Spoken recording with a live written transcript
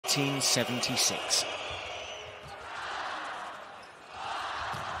1976.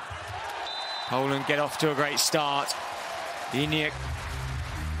 Poland get off to a great start. Winiak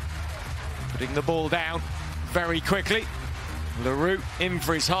putting the ball down very quickly. Leroux in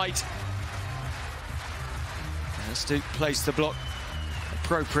for his height. Has to place the block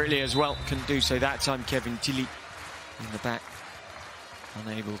appropriately as well. Couldn't do so that time. Kevin Tilly in the back,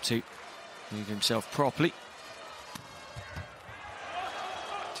 unable to move himself properly.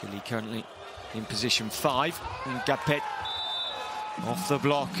 Tilly currently in position 5. And Gapet off the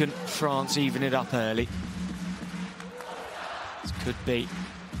block, and France even it up early. This could be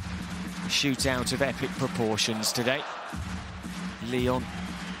a shootout of epic proportions today. Leon,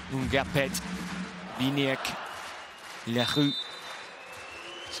 Ngapet, Winiak, Leroux.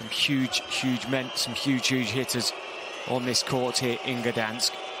 Some huge men, some huge hitters on this court here in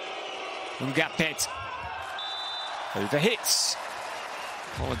Gdansk. Ngapet overhits.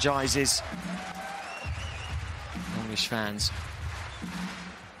 Apologises. Polish fans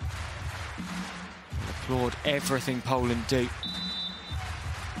applaud everything Poland do.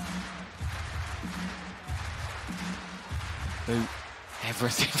 Boo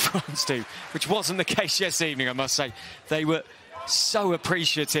everything France do, which wasn't the case yesterday evening, I must say. They were so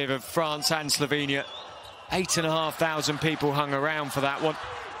appreciative of France and Slovenia. 8,500 people hung around for that one,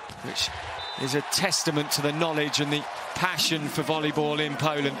 which is a testament to the knowledge and the passion for volleyball in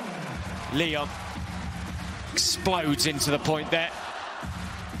Poland. Leon explodes into the point there,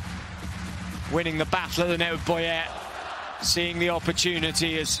 winning the battle at the net with Boyer, seeing the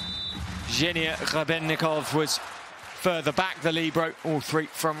opportunity as Zhenya Rabennikov was further back, the libero. All three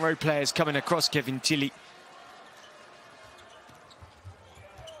front row players coming across. Kevin Tilly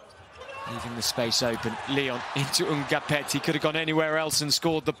leaving the space open. Leon into Ngapet. He could have gone anywhere else and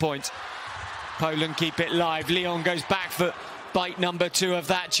scored the point. Poland keep it live. Leon goes back for bite number 2 of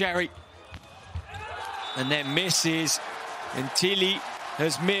that cherry, and then misses, and Tilly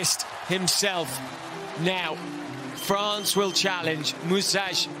has missed himself. Now France will challenge.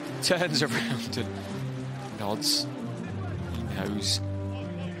 Musaj turns around and nods. He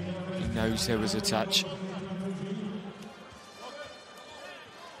knows there was a touch.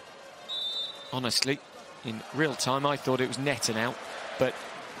 Honestly, in real time, I thought it was net and out, but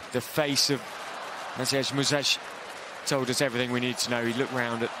the face of Maciej Musaj told us everything we need to know. He looked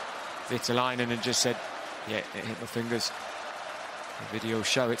round at Vitalainen and just said, yeah, it hit my fingers. The video will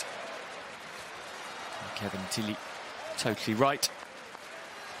show it. And Kevin Tilly, totally right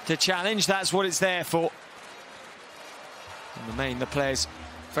to challenge. That's what it's there for. In the main, the players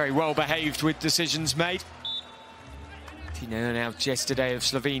very well behaved with decisions made. Tino now yesterday of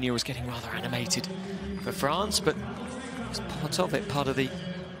Slovenia was getting rather animated for France, but it's part of it, part of the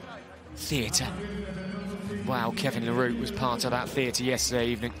theatre. Wow, Kevin Leroux was part of that theatre yesterday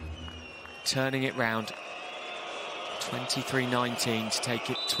evening, turning it round. 23-19 to take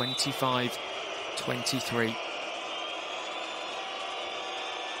it 25-23.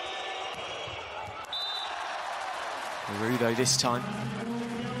 Leroux, though, this time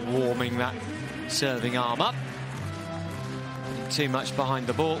warming that serving arm up. Putting too much behind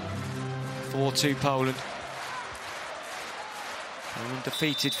the ball. 4-2 Poland. Poland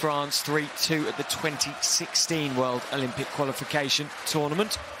defeated France 3-2 at the 2016 World Olympic Qualification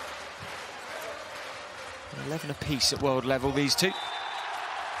tournament. 11 apiece at world level, these two.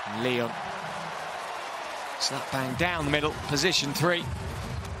 And Leon. Slap bang down the middle, position 3.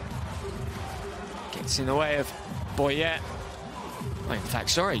 Gets in the way of Boyer. Oh, in fact,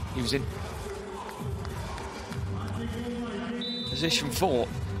 sorry, he was in position 4.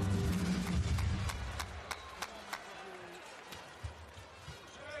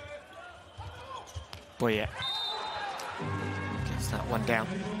 Boyer gets that one down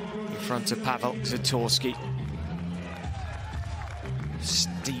in front of Pavel Zatorsky.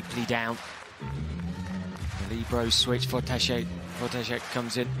 Steeply down. The libero switch for Tashet. Tashet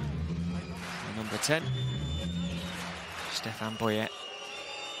comes in. Number 10. Stefan Boyer.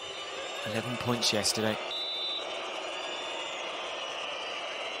 11 points yesterday.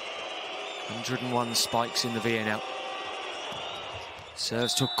 101 spikes in the VNL.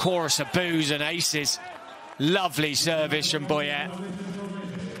 Serves to a chorus of boos and aces. Lovely service from Boyer.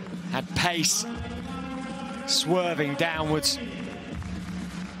 Had pace. Swerving downwards.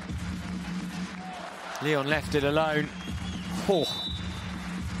 Leon left it alone. Oh.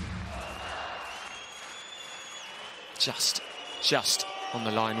 Just on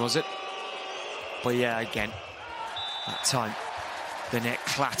the line, was it? Boyer again. That time, the net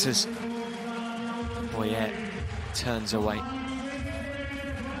clatters. Boyer turns away.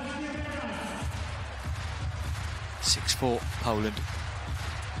 6-4 Poland.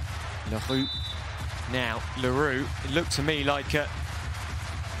 Leroux. Now, Leroux, it looked to me like a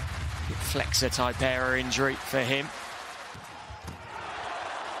flexor type error injury for him.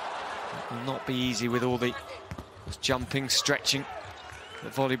 It will not be easy with all the jumping, stretching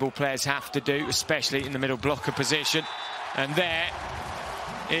that volleyball players have to do, especially in the middle blocker position. And there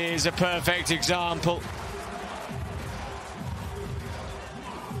is a perfect example.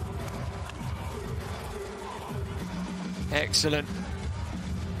 Excellent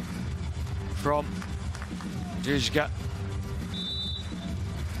from Dujga.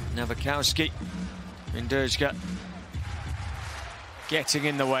 Nowakowski and Dujga getting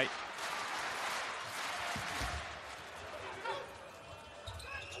in the way.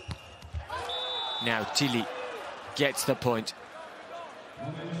 Now Tilly gets the point.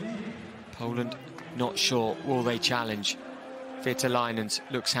 Poland not sure, will they challenge? Vitalainen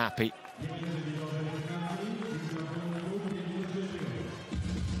looks happy.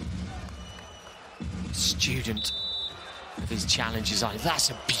 Student of his challenges.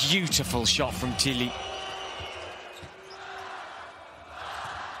 That's a beautiful shot from Tilly.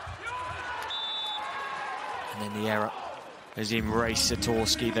 And then the error as he embraced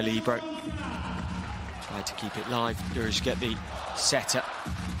Satorski, the libero. Tried to keep it live. Durish get the setter.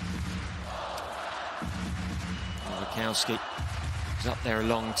 Nowakowski was up there a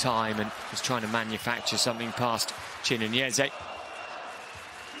long time and was trying to manufacture something past Chinonyeze.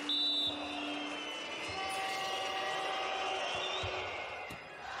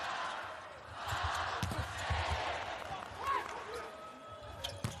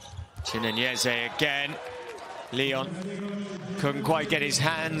 Chinonyeze again. Leon couldn't quite get his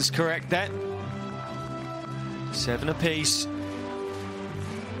hands correct there. 7 apiece.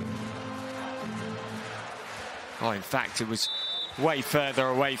 Oh, in fact, it was way further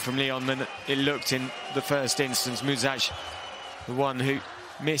away from Leon than it looked in the first instance. Muzaj, the one who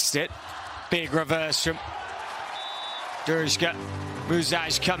missed it. Big reverse from Durishka.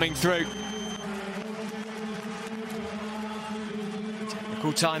 Muzaj coming through.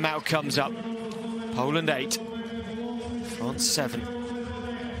 Technical timeout comes up. Poland 8, France 7.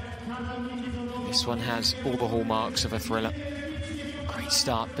 This one has all the hallmarks of a thriller. Great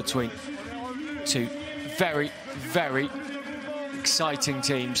start between two very, very exciting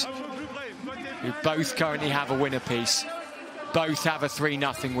teams who both currently have a win apiece. Both have a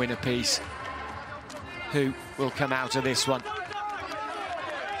 3-0 win apiece. Who will come out of this one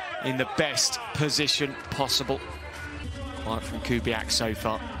in the best position possible? Quiet from Kubiak so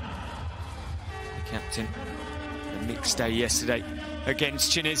far. The captain, a mixed day yesterday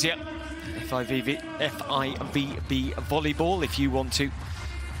against Tunisia. FIVB Volleyball, if you want to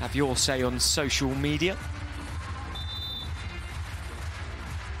have your say on social media.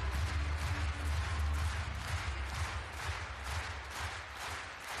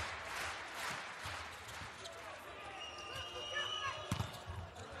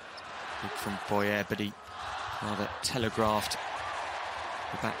 Big from Boyer, but he rather telegraphed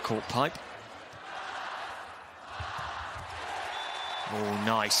the backcourt pipe. Oh,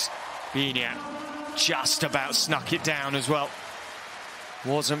 nice. Biniak just about snuck it down as well.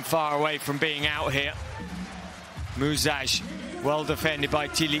 Wasn't far away from being out here. Muzaj, well defended by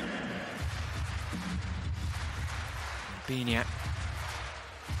Tilly. Biniak.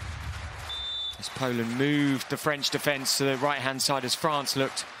 As Poland moved the French defence to the right-hand side as France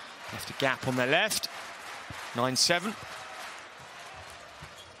looked. Left a gap on their left. 9-7.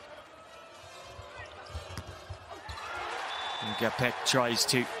 And Gapet tries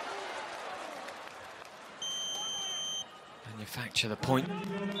to manufacture the point,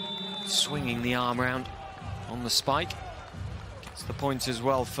 swinging the arm round on the spike. Gets the point as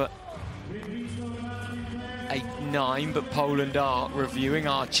well for 8-9, but Poland are reviewing,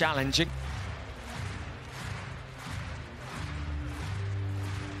 are challenging.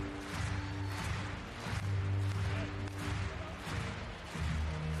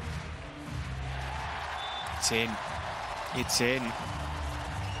 It's in. It's in.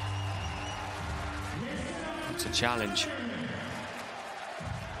 It's a challenge.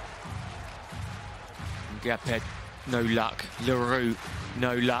 Gapet, no luck. Leroux,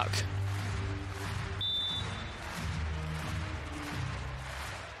 no luck.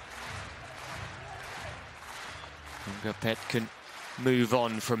 Gapet can move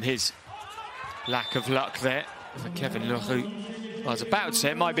on from his lack of luck there for Kevin Leroux. I was about to say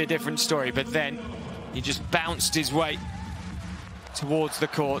it might be a different story, but then he just bounced his way towards the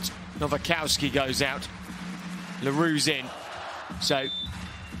court. Nowakowski goes out. Leroux's in. So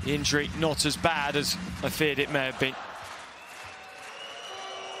the injury not as bad as I feared it may have been.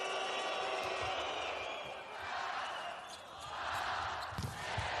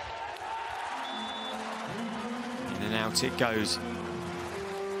 out it goes.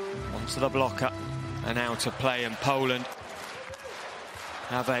 Onto the blocker and out of play, and Poland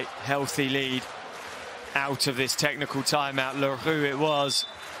have a healthy lead out of this technical timeout. Leroux it was.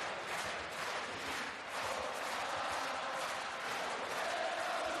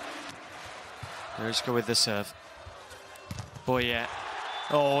 Mariska with the serve. Boyer.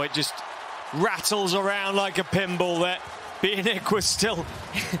 Oh, it just rattles around like a pinball there. Bieniek was still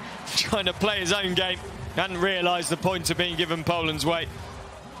trying to play his own game. Hadn't realised the point of being given Poland's way.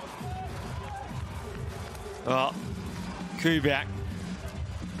 Oh, Kubiak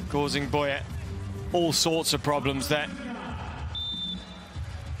causing Boyer all sorts of problems there.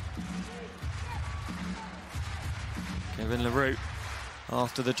 Kevin Leroux,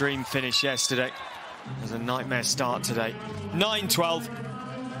 after the dream finish yesterday, has a nightmare start today. 9-12.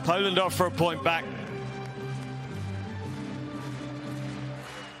 Poland off for a point back.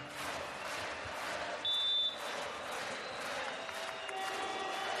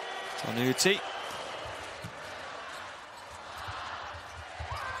 Tonuti.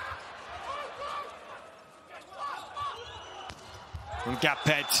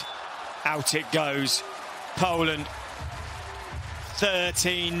 Ungapet, out it goes. Poland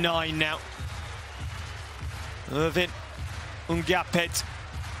 13-9 now. Irvin Ungapet.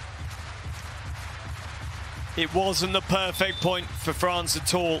 It wasn't the perfect point for France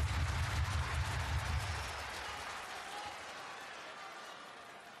at all.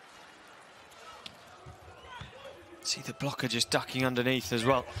 See the blocker just ducking underneath as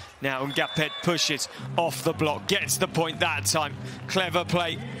well. Now Ungapet pushes off the block, gets the point that time. Clever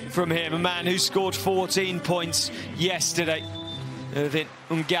play from him, a man who scored 14 points yesterday. Irvin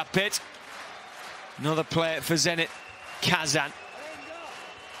Ungapet. Another player for Zenit Kazan.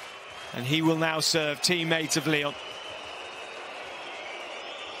 And he will now serve, teammate of Leon.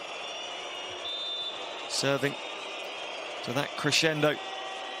 Serving to that crescendo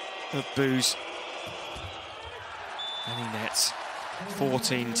of boos. And he nets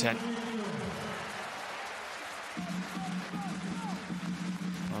 14-10.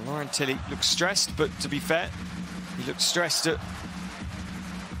 Well, Laurent Tilly looks stressed, but to be fair, he looked stressed at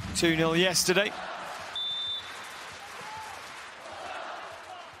 2-0 yesterday.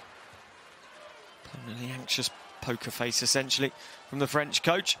 Permanently anxious poker face, essentially, from the French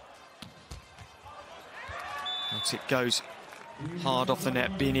coach. Out it goes. Hard off the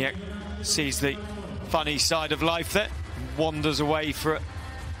net. Bieniek sees the funny side of life there. Wanders away for an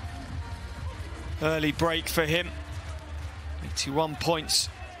early break for him. 81 points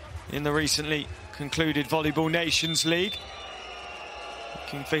in the recently concluded Volleyball Nations League.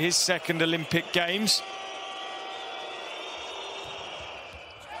 Looking for his second Olympic Games.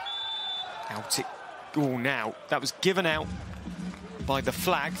 Out it. Oh, now that was given out by the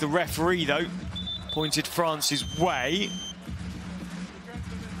flag. The referee, though, pointed France's way.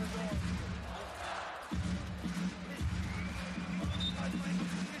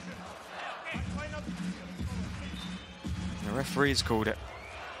 The referee has called it.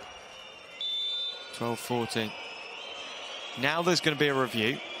 12-14. Now there's going to be a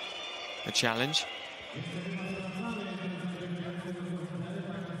review, a challenge.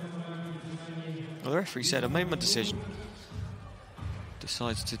 Well, the referee said, I made my decision.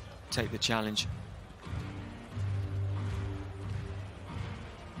 Decides to take the challenge.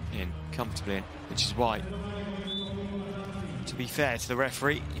 In, comfortably in, which is why, to be fair to the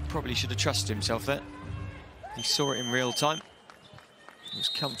referee, he probably should have trusted himself there. He saw it in real time. He was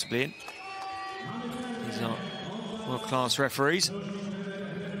comfortably in. These are world-class referees.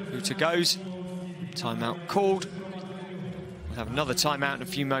 Huta goes. Timeout called. We'll have another timeout in a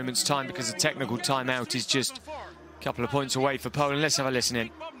few moments' time because the technical timeout is just a couple of points away for Poland. Let's have a listen in.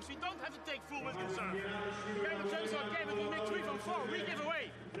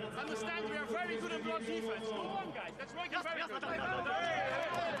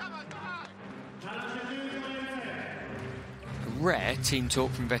 A rare team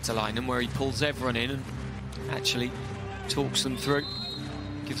talk from Vetalainen where he pulls everyone in and actually talks them through,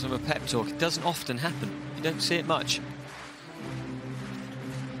 gives them a pep talk. It doesn't often happen. You don't see it much.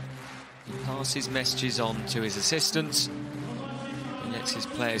 He passes messages on to his assistants. He lets his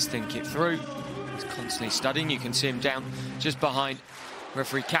players think it through. He's constantly studying. You can see him down just behind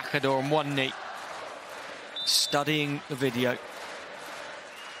referee Kakador on one knee, studying the video.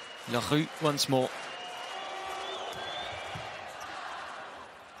 Leroux once more.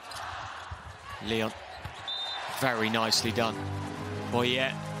 Leon. Very nicely done.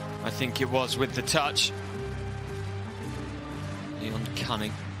 Boyer, I think it was, with the touch. Leon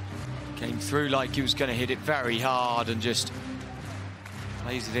cunning. Came through like he was going to hit it very hard and just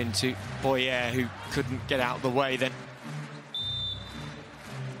plays it into Boyer, who couldn't get out of the way then.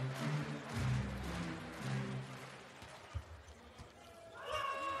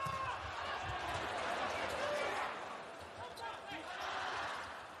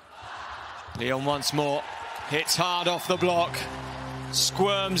 Leon once more, hits hard off the block,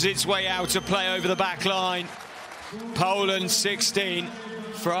 squirms its way out of play over the back line. Poland 16,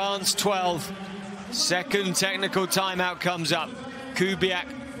 France 12. Second technical timeout comes up. Kubiak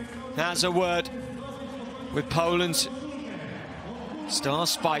has a word with Poland's star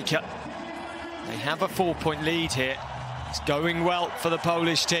spiker. They have a 4-point lead here. It's going well for the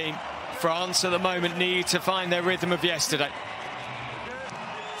Polish team. France at the moment need to find their rhythm of yesterday.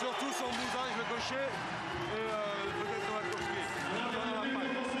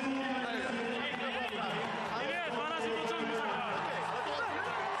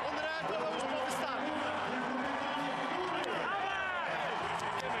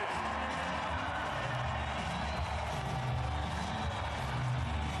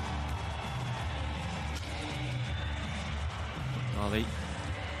 The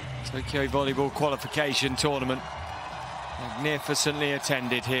Tokyo Volleyball Qualification tournament, magnificently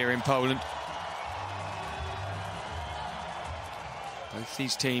attended here in Poland. Both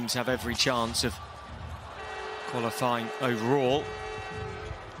these teams have every chance of qualifying overall.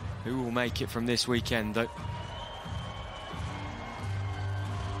 Who will make it from this weekend, though?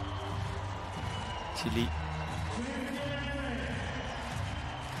 Tilly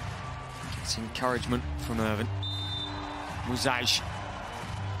gets encouragement from Irvin. Muzaj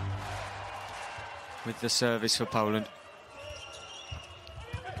with the service for Poland.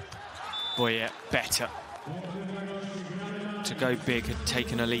 Boyer better to go big, had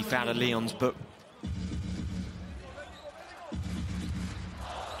taken a leaf out of Leon's book.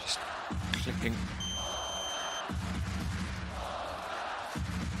 Just clipping.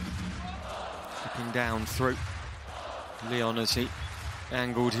 Clipping down through Leon as he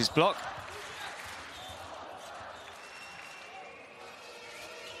angled his block.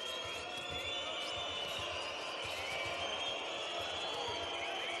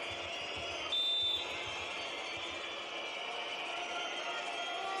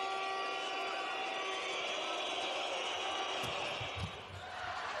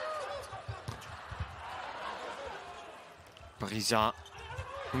 Brizard,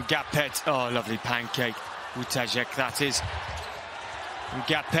 Ngapet, oh lovely pancake, Utajek that is.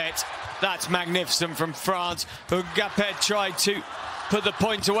 Ngapet, that's magnificent from France. Ngapet tried to put the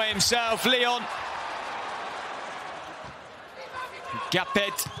point away himself. Leon.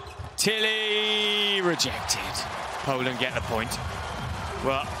 Ngapet, Tilly, rejected. Poland get the point.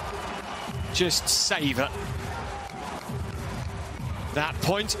 Well, just savour that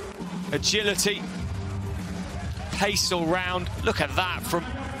point. Agility. Pace all round. Look at that from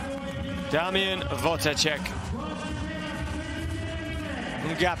Damian Wotacek.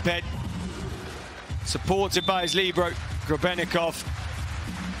 Ngapet, supported by his libero, Grebenikov.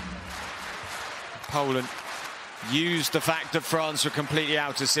 Poland used the fact that France were completely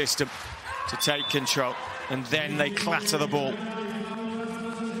out of system to take control, and then they clatter the ball.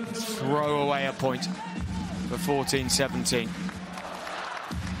 Throw away a point for 14-17.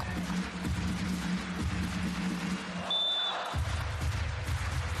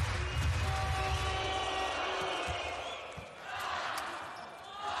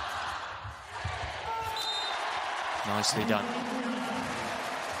 Nicely done.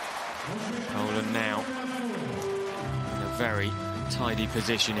 Poland now in a very tidy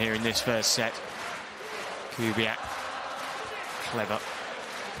position here in this first set. Kubiak, clever,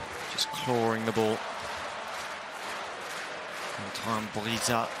 just clawing the ball. Antoine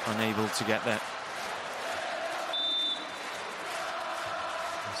Brizard unable to get there.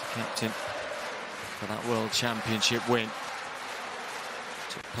 As a captain for that World Championship win.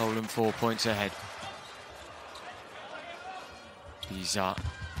 Took Poland 4 points ahead. Brizard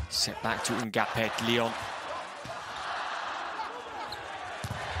set back to Ngapet, Leon.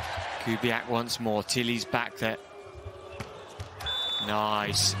 Kubiak once more, Tilly's back there.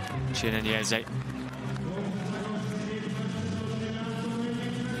 Nice, Chinanieze.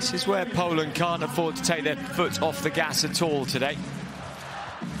 This is where Poland can't afford to take their foot off the gas at all today.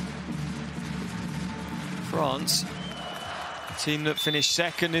 France, a team that finished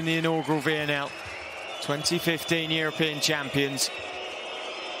second in the inaugural VNL, 2015 European champions.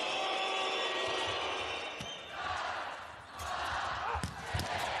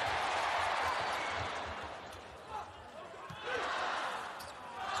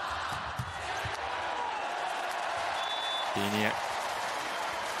 Biniak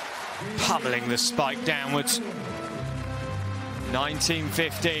pummeling the spike downwards.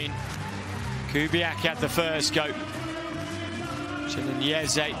 19-15. Kubiak had the first go.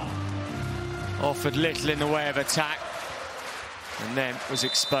 Chinanieze offered little in the way of attack, and then was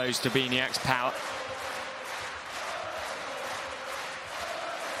exposed to Biniak's power.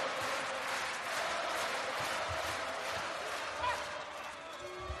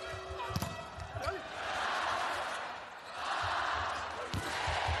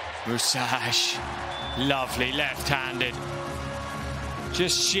 Musaj, lovely left-handed.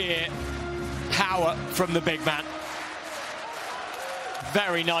 Just sheer power from the big man.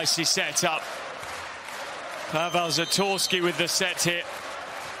 Very nicely set up. Paweł Zatorski with the set here.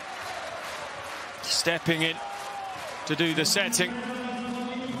 Stepping in to do the setting.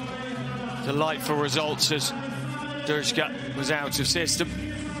 Delightful results as Duška was out of system.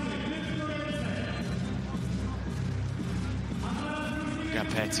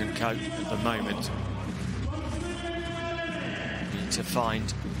 Gapet and co at the moment need to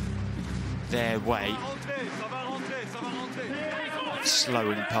find their way of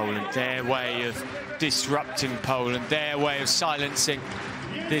slowing Poland, their way of disrupting Poland, their way of silencing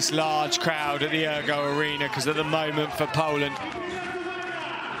this large crowd at the Ergo Arena, because at the moment for Poland,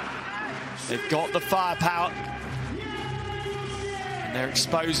 they've got the firepower and they're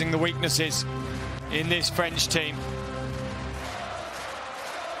exposing the weaknesses in this French team.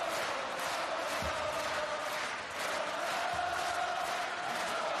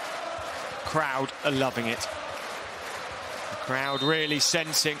 Crowd are loving it. The crowd really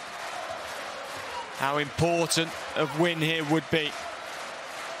sensing how important a win here would be.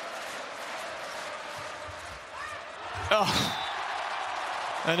 Oh,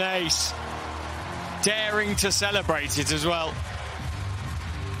 an ace. Daring to celebrate it as well.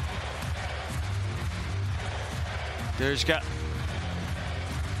 Duška.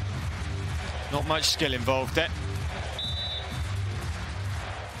 Not much skill involved there.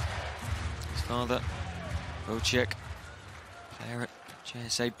 His father, Wojciech, player at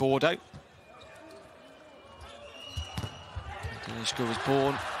GSA Bordeaux. Duška was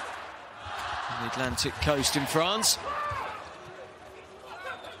born on the Atlantic coast in France.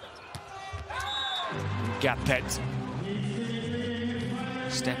 Gapet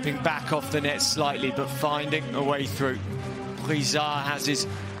stepping back off the net slightly, but finding a way through. Brizard has his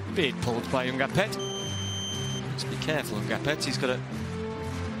beard pulled by Gapet. Let's be careful on Gapet. He's got a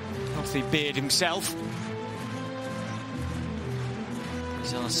healthy beard himself.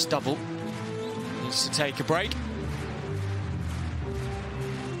 Brizard's stubble needs to take a break.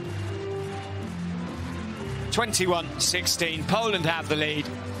 21-16. Poland have the lead.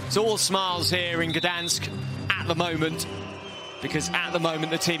 It's all smiles here in Gdansk at the moment, because at the moment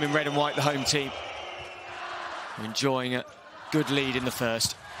the team in red and white, the home team, are enjoying a good lead in the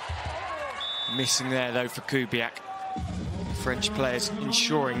first. Missing there though for Kubiak. The French players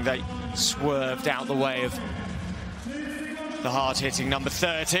ensuring they swerved out the way of the hard-hitting number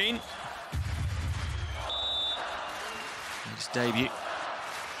 13. His debut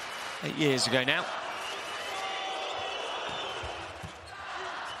 8 years ago now.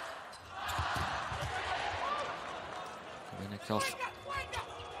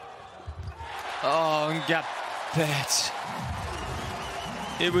 Oh, and Gapet.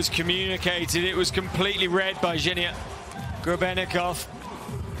 It was communicated, it was completely read by Zhenya Grebennikov.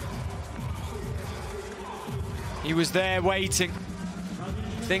 He was there waiting,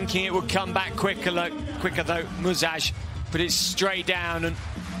 thinking it would come back quicker though, Musaj, but it's straight down, and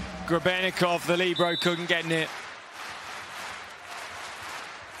Grebennikov, the libero, couldn't get near.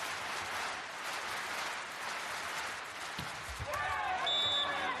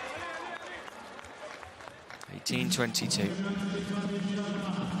 (18-22).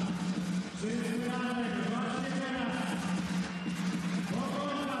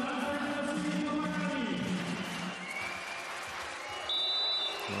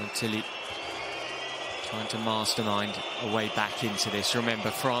 Tilly trying to mastermind a way back into this. Remember,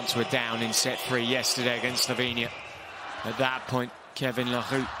 France were down in set 3 yesterday against Slovenia. At that point, Kevin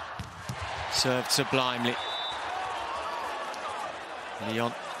Laroux served sublimely.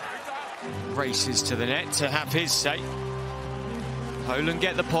 Lyon races to the net to have his say. Poland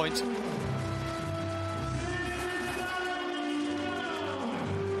get the point.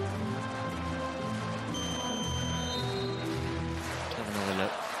 Have another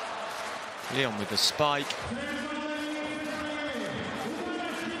look. Lyon with the spike.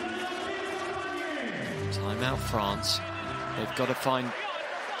 Timeout France. They've got to find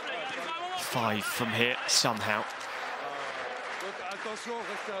 5 from here somehow. Attention,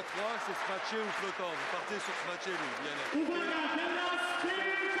 restez à 3, c'est scratché ou flottant. Vous partez sur scratché, lui,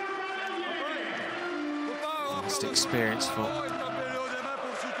 Last experience for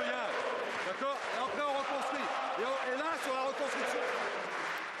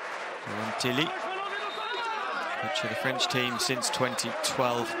Tilly, coach of the French team since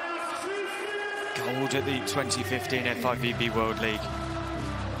 2012. Gold at the 2015 FIVB World League.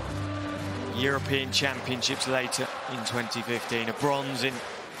 European Championships later in 2015, a bronze in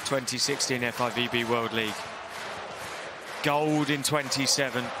 2016 FIVB World League. Gold in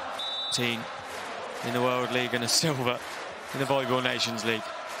 27 14 in the World League and a silver in the Volleyball Nations League.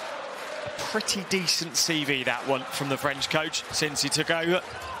 A pretty decent CV, that one, from the French coach since he took over.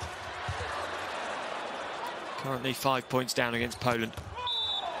 Currently 5 points down against Poland.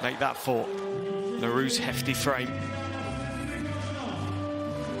 Make that 4. Leroux's hefty frame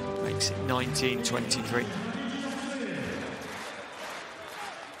makes it 19-23.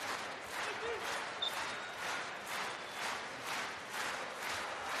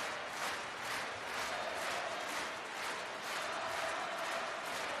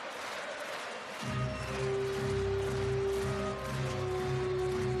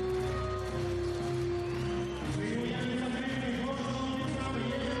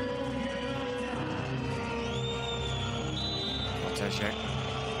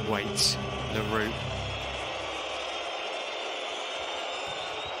 Waits, Leroux.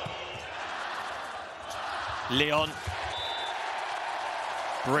 Leon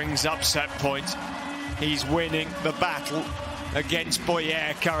brings up set point. He's winning the battle against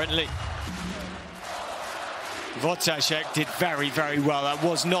Boyer currently. Wojciech did very, very well. That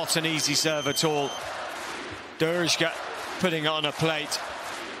was not an easy serve at all. Durjka putting it on a plate.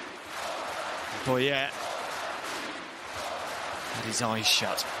 Boyer had his eyes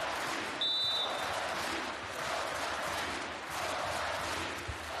shut.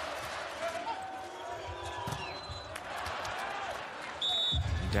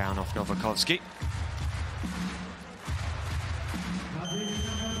 Down off Novakovsky.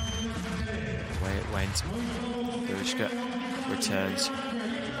 Away it went. Durjka returns.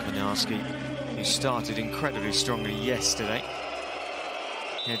 Konarski, who started incredibly strongly yesterday,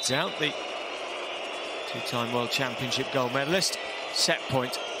 heads out. The two-time World Championship gold medalist. Set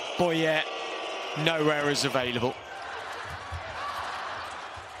point. Boyer, no errors available.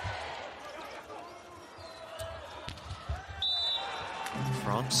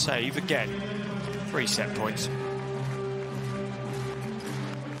 France save again. 3 set points.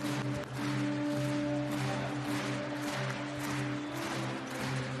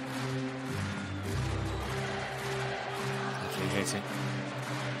 Lovely hitting.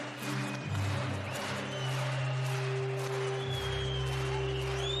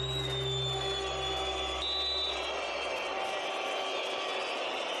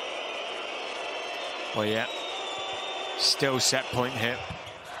 Well, yeah, still set point here.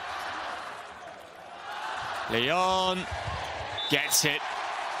 Leon gets it.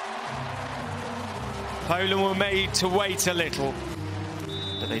 Poland were made to wait a little,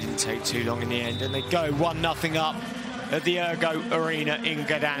 but they didn't take too long in the end, and they go 1-0 up at the Ergo Arena in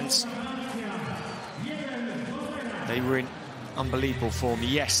Gdansk. They were in unbelievable form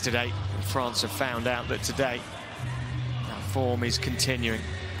yesterday, and France have found out that today that form is continuing.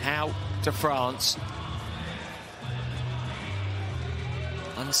 How to France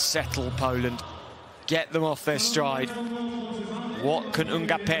unsettle Poland, get them off their stride? What can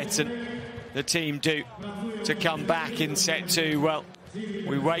Unga Petten, the team, do to come back in set 2? Well,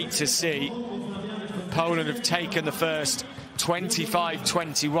 we wait to see. But Poland have taken the first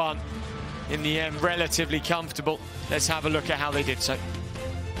 25-21. In the end, relatively comfortable. Let's have a look at how they did so.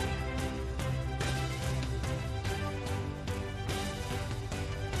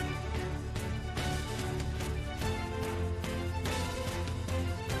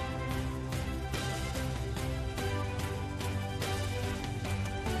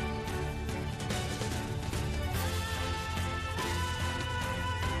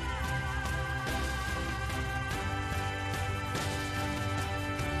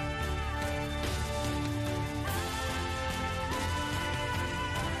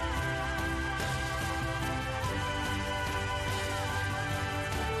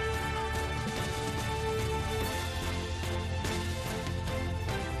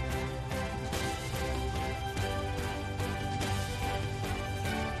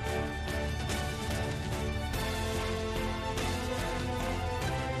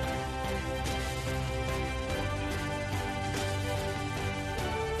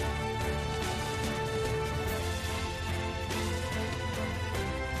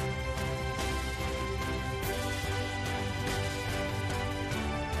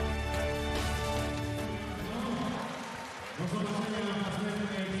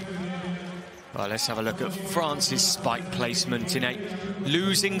 Well, let's have a look at France's spike placement in a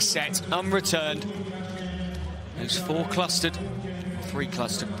losing set, unreturned. Those 4 clustered, 3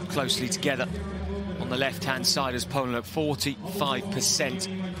 clustered closely together on the left-hand side as Poland at 45%,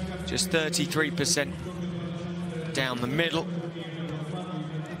 just 33% down the middle.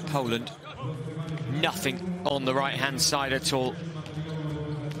 Poland, nothing on the right-hand side at all.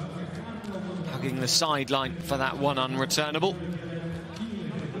 Hugging the sideline for that one unreturnable.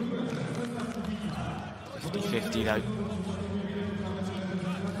 50-50 though.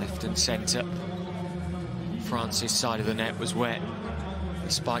 Left and centre. France's side of the net was where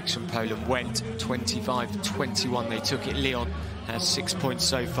the spikes from Poland went. 25-21 they took it. Leon has 6 points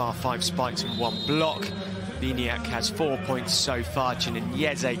so far, 5 spikes and 1 block. Biniak has 4 points so far.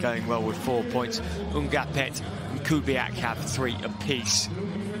 Chinanyeze going well with 4 points. Ungapet and Kubiak have 3 apiece.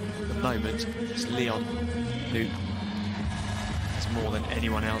 At the moment, it's Leon who has more than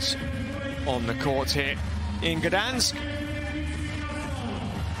anyone else on the court here in Gdansk.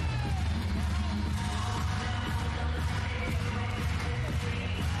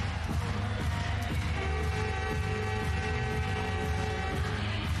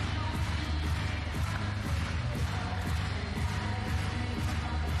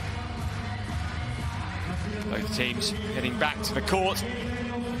 Both teams heading back to the court. It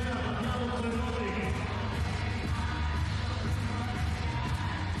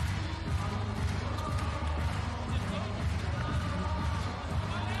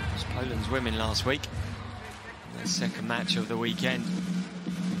was Poland's women last week. Their second match of the weekend.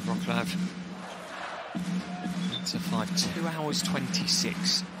 Wroclaw. It's a 5, 2 hours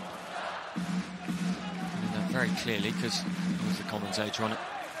 26. I mean that very clearly because he was the commentator on it.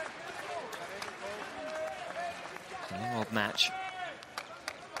 Odd match.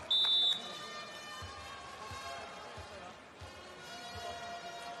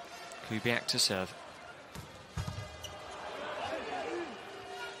 Kubiak to serve.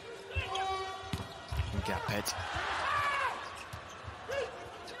 Ungapet.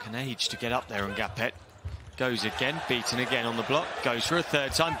 Took an age to get up there. Ungapet goes again, beaten again on the block. Goes for a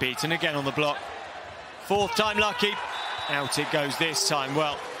third time, beaten again on the block. Fourth time lucky. Out it goes this time.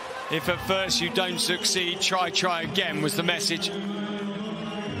 Well, if at first you don't succeed, try again was the message.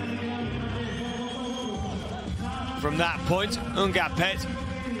 From that point, Ungapet,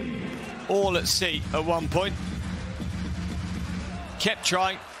 all at sea at one point. Kept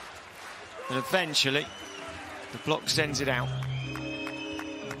trying, and eventually the block sends it out.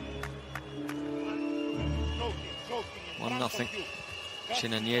 1-0.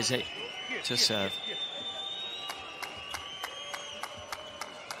 Chinanyeze to serve.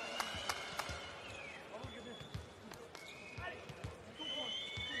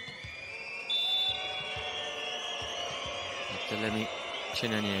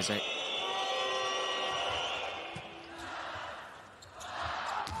 Chinanyeze.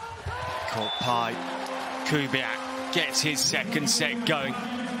 Caught pie. Kubiak gets his second set going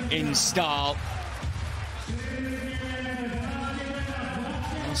in style.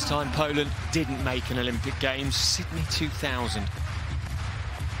 Last time Poland didn't make an Olympic Games, Sydney 2000. World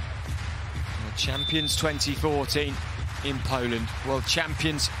champions 2014 in Poland. World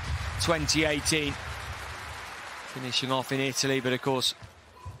champions 2018. Finishing off in Italy, but of course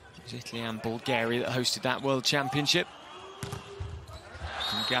it was Italy and Bulgaria that hosted that World Championship.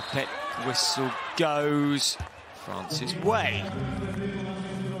 Ungapet, whistle goes France's way.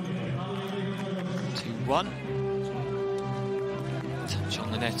 2-1. Touch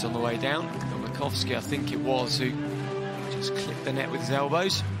on the net on the way down. Novakovsky, I think it was, who just clipped the net with his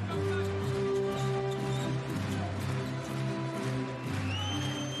elbows.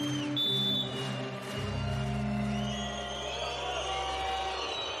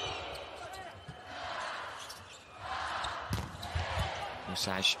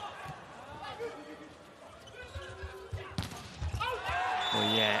 Musaj.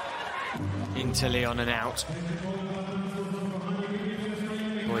 Oh yeah, into Leon and out.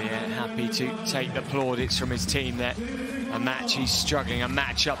 Oh yeah, happy to take the plaudits from his team there. A match he's struggling, a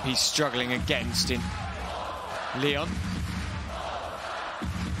matchup he's struggling against in Leon.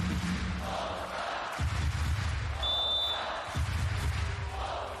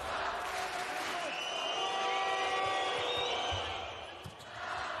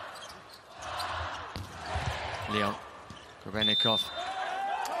 Leon, Korenikov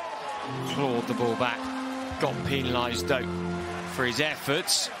clawed the ball back, got penalised though for his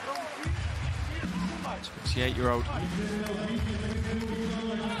efforts. 28-year-old.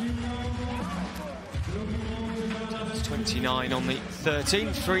 He's 29 on the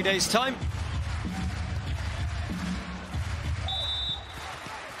 13th, 3 days' time.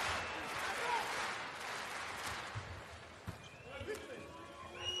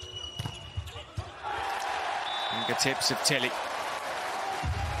 Fingertips of Tilly.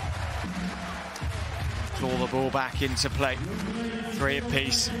 Claw the ball back into play. 3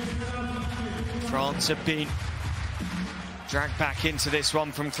 apiece. France have been dragged back into this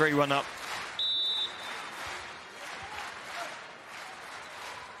one from 3-1 up.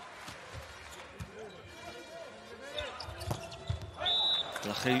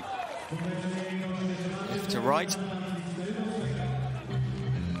 Lachou right.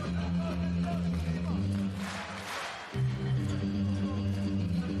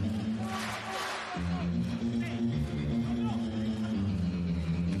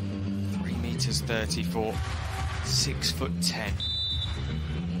 .34, 6'10".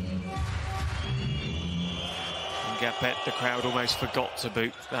 And Gapet, the crowd almost forgot to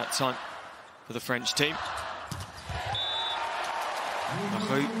boot that time for the French team.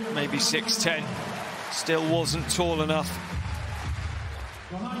 Mahou, maybe 6'10", still wasn't tall enough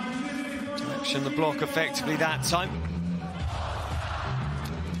to action the block effectively that time.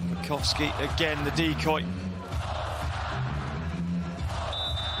 Bukowski again, the decoy.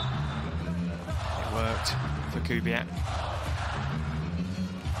 Worked for Kubiak.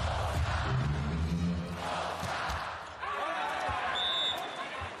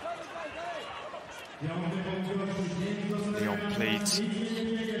 Leon pleads.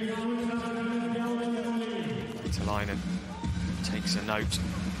 Vitalainen takes a note.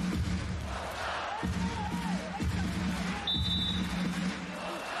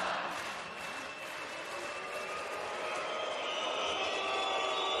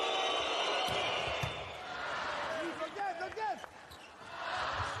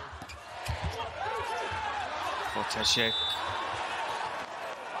 Fortashek.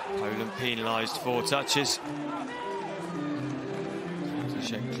 Poland penalised 4 touches.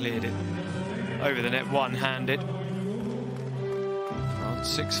 Fortashek cleared it over the net one-handed.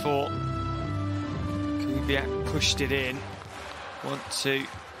 France 6-4. Kubiak pushed it in. 1, 2,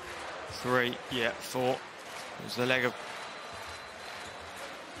 3, yeah, 4. It was the leg of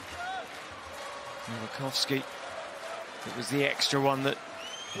Novakovsky. It was the extra one that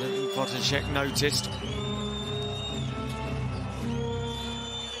Fortashek noticed.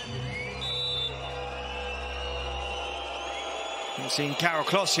 Haven't seen Carol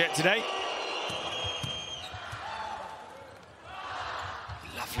Kloss yet today.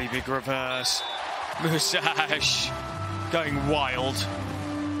 Lovely big reverse. Musage going wild.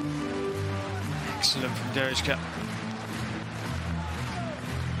 Excellent from Derjka.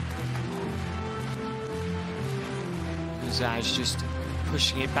 Musage just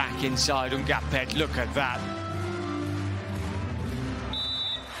pushing it back inside on Gapet. Look at that.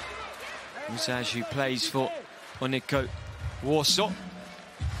 Musage, who plays for Oniko Warsaw.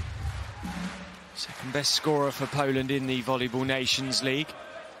 Second best scorer for Poland in the Volleyball Nations League.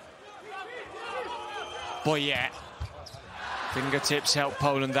 Boyet. Fingertips help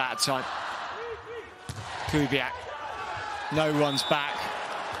Poland that time. Kubiak. No one's back.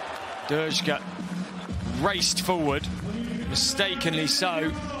 Derjka raced forward. Mistakenly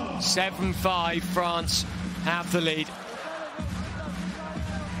so. 7-5, France have the lead.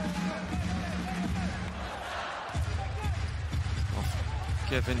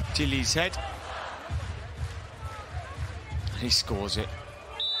 Kevin Tilly's head. He scores it.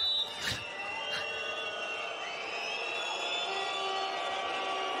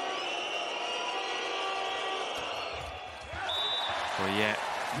 Well, yeah.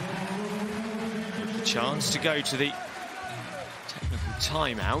 With the chance to go to the technical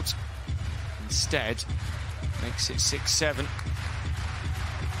timeout. Instead, makes it 6-7.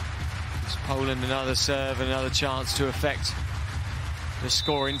 Gives Poland another serve, another chance to affect the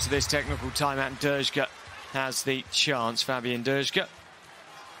score into this technical timeout. Derjka has the chance. Fabian Derjka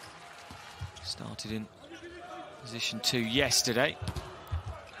started in position 2 yesterday.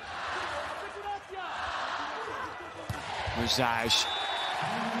 Musage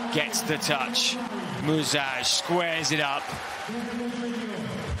gets the touch. Musage squares it up.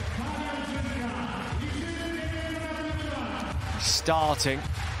 Starting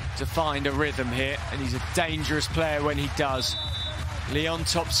to find a rhythm here, and he's a dangerous player when he does. Leon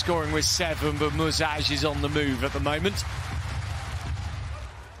top scoring with 7, but Musage is on the move at the moment.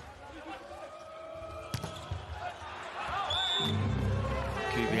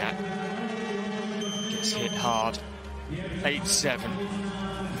 Kubiak gets hit hard. 8-7.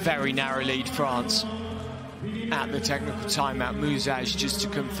 Very narrow lead, France. At the technical timeout, Musage, just to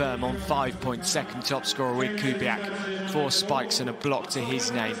confirm, on 5 points, second top scorer with Kubiak. 4 spikes and a block to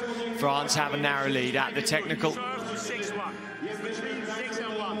his name. France have a narrow lead at the technical.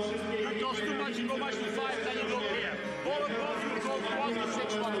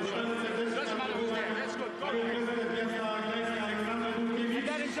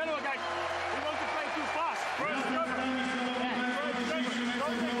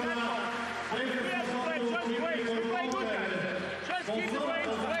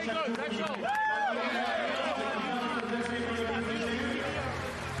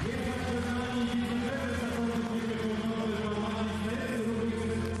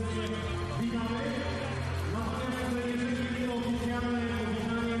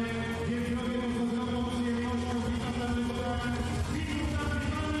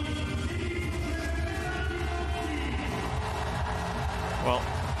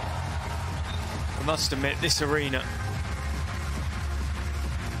 I must admit, this arena,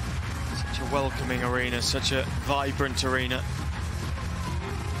 such a welcoming arena, such a vibrant arena.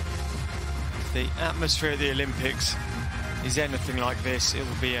 If the atmosphere at the Olympics is anything like this, it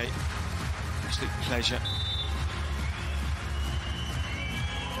will be an absolute pleasure.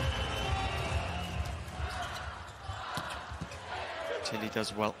 Tilly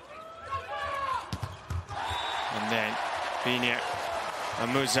does well. And then Biniak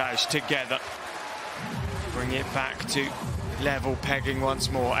and Muzaj together bring it back to level pegging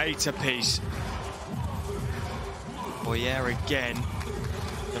once more. 8 apiece. Boyer again,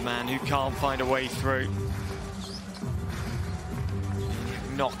 the man who can't find a way through.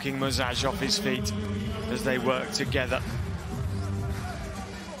 Knocking Muzaj off his feet as they work together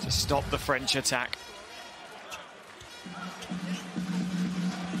to stop the French attack.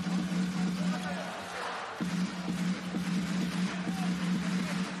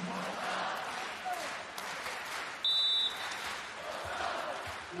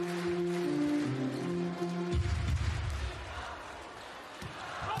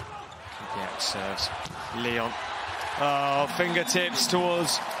 Serves Leon. Oh, fingertips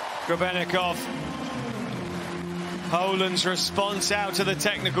towards Grebennikov. Poland's response out of the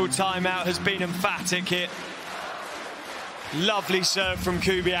technical timeout has been emphatic here. Lovely serve from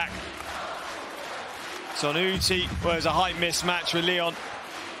Kubiak. Tonuti was a height mismatch with Leon,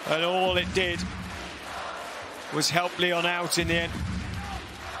 and all it did was help Leon out in the end.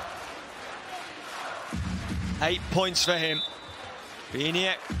 8 points for him.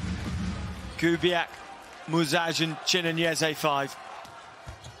 Biniak, Kubiak, Muzaj and Chinanyeze 5.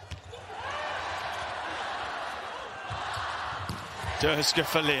 Durska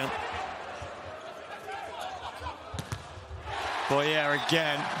for Leon. Boyer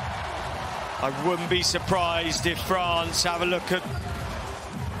again. I wouldn't be surprised if France have a look at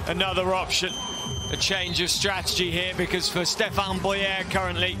another option, a change of strategy here, because for Stéphane Boyer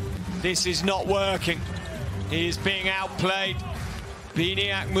currently, this is not working. He is being outplayed.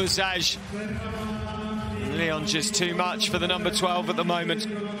 Biniak, Muzaj. Leon just too much for the number 12 at the moment.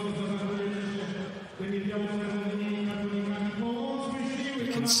 He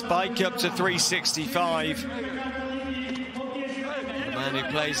can spike up to 365. The man who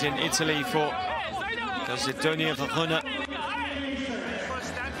plays in Italy for Calzedonia Verona.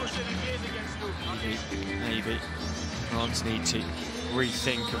 Maybe France need to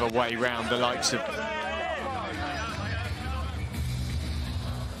rethink of a way round the likes of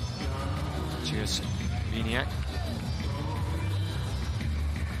Biniak.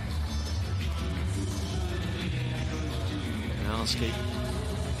 Kanarski,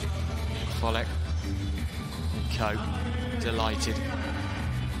 Folek, and Co. Delighted.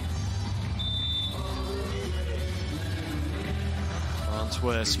 France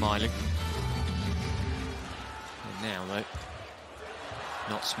were smiling. And now, though,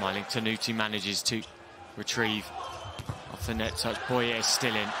 not smiling. Tonuti manages to retrieve off the net touch. Boyer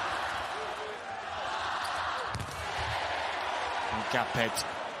still in. Gapet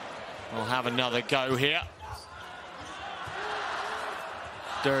will have another go here.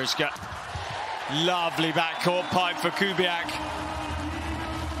 Durska. Lovely backcourt pipe for Kubiak.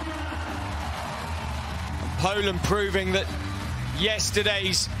 Poland proving that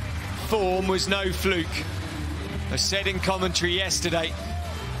yesterday's form was no fluke. I said in commentary yesterday,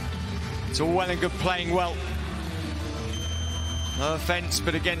 it's all well and good playing well. No offence,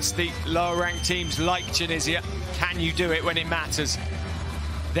 but against the lower-ranked teams like Tunisia, can you do it when it matters?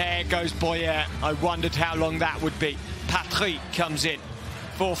 There goes Boyer. I wondered how long that would be. Patry comes in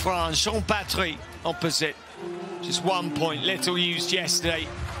for France. Jean Patry opposite. Just 1 point, little used yesterday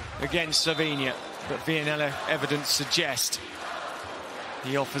against Slovenia, but VNL evidence suggests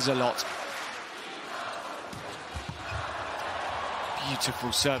he offers a lot.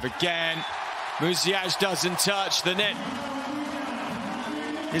 Beautiful serve again. Muzaj doesn't touch. The net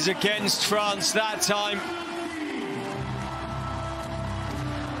is against France that time.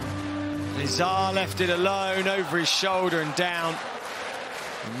 Lizard left it alone over his shoulder and down.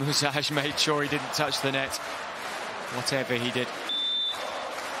 And Muzaj made sure he didn't touch the net, whatever he did.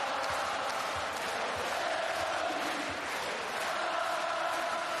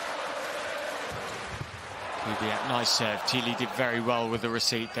 Kubiak, nice serve. Tilly did very well with the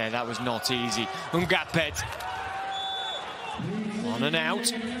receipt there. That was not easy. Ngapet. On and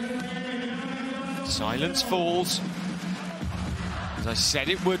out. Silence falls. As I said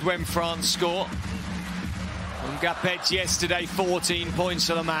it would when France score. Ngapet yesterday, 14 points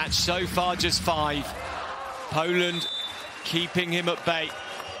for the match. So far, just 5. Poland keeping him at bay.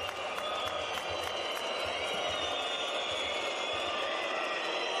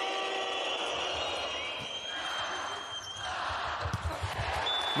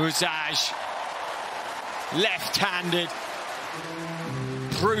 Mouzage, left-handed,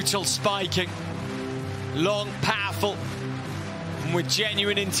 brutal spiking, long, powerful, and with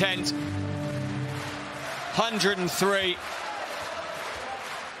genuine intent. 103.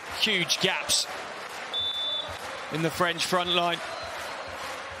 Huge gaps in the French front line.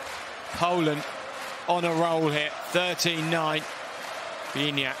 Poland on a roll here, 13-9.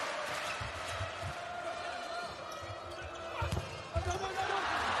 Biniak.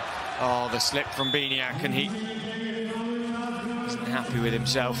 Oh, the slip from Biniak, and he isn't happy with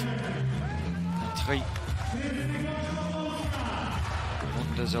himself. Patry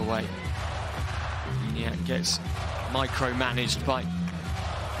wanders away. Biniak gets micromanaged by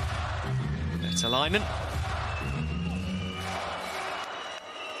Vetalainen.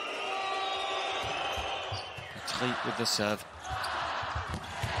 Patry with the serve.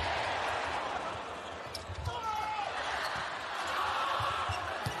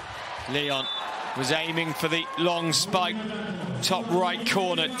 Leon was aiming for the long spike, top right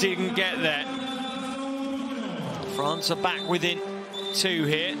corner, didn't get there. France are back within 2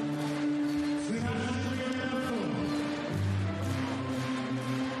 here.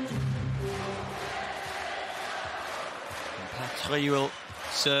 Patry will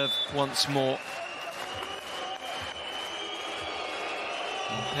serve once more.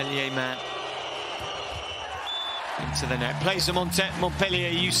 Montpellier man into the net, plays them on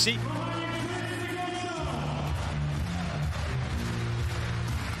Montpellier UC.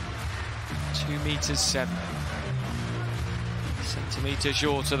 .7 centimetres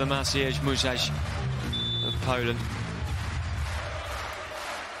short of the Maciej Mouzage of Poland.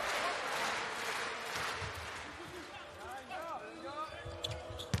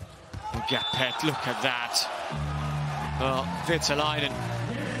 Gapet, look at that. Well, Vetalainen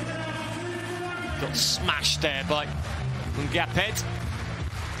got smashed there by Gapet.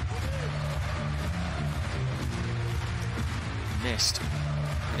 Missed.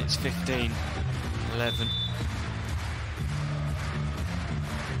 And it's 15-11.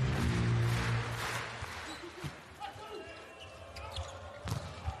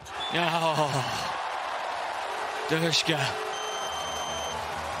 Oh, Dershka.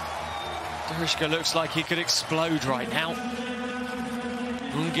 Dershka looks like he could explode right now.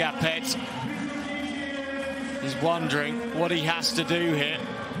 Gapet is wondering what he has to do here.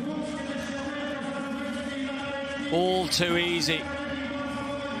 All too easy.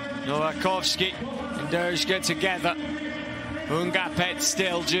 Nowakovsky and Dershka together. Gapet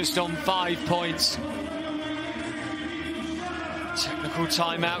still just on 5 points. Technical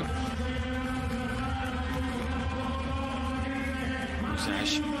timeout.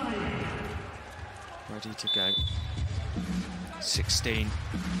 Mouzage ready to go. 16-11.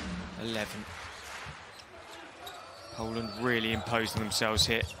 Poland really imposing themselves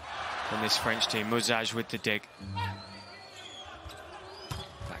here on this French team. Mouzage with the dig.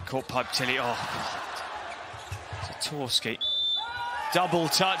 That caught pipe Tilly. Oh, Zatorsky. Double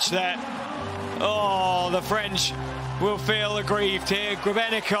touch there. Oh, the French will feel aggrieved here.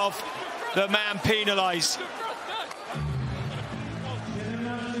 Grebenikov, the man penalised.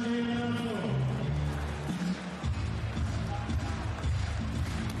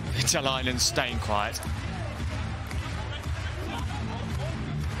 Vetalainen staying quiet.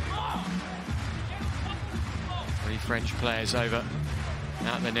 Three French players over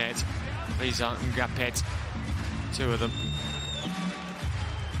at the net. Vizant and Gapet, 2 of them.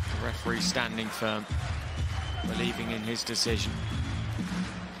 The referee standing firm, believing in his decision.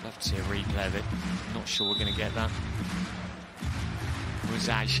 Love to see a replay of it. Not sure we're going to get that.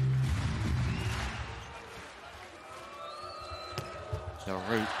 Mouzage. The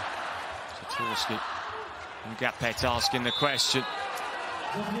route. Zatorsky and Gapet asking the question.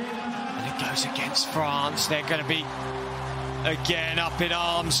 And it goes against France. They're going to be again up in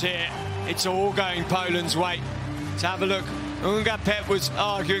arms here. It's all going Poland's way. Let's have a look. Gapet was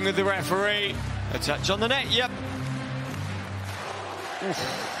arguing with the referee. A touch on the net, yep. Oof.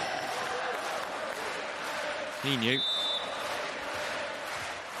 He knew.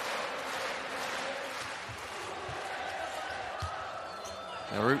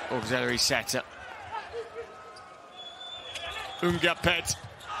 The route auxiliary setter. Gapet.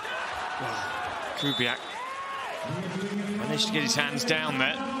 Kubiak managed to get his hands down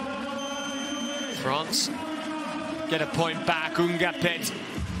there. France get a point back. Gapet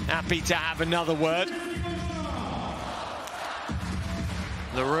happy to have another word.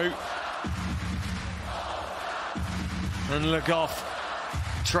 Leroux and Legoff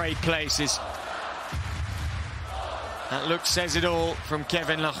trade places. That look says it all from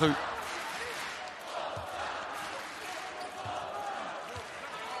Kevin Leroux.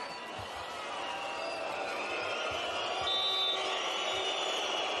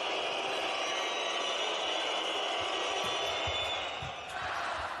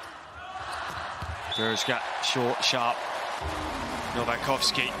 Sturska, short, sharp.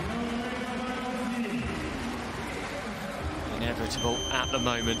 Novakovsky. Inevitable at the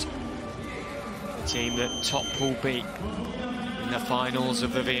moment. The team that top Pool B in the finals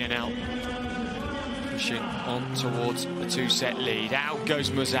of the VNL. Pushing on towards the 2-set lead. Out goes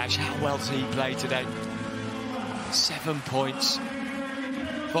Muzash. How well did he play today? 7 points.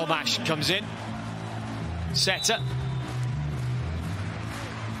 Vomash comes in. Setter.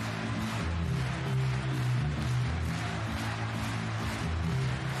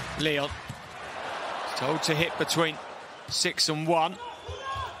 Leon. Told to hit between 6 and 1.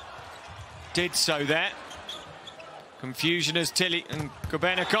 Did so there. Confusion as Tilly and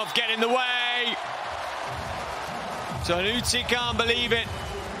Gobenikov get in the way. Tanuti can't believe it.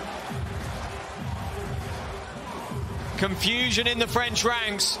 Confusion in the French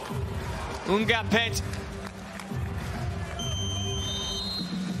ranks. Ungapet.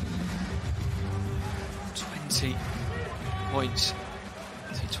 Points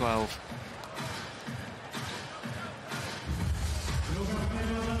to 12.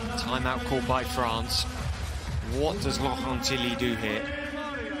 Timeout called by France. What does Laurent Tilly do here?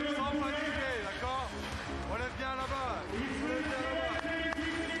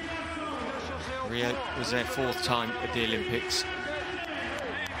 Rio was their 4th time at the Olympics.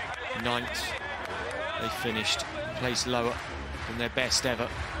 9th. They finished a place lower than their best ever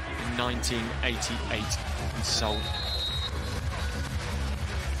in 1988 in Seoul.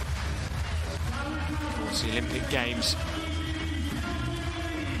 Of course, the Olympic Games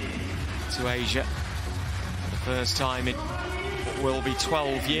to Asia. The first time in what will be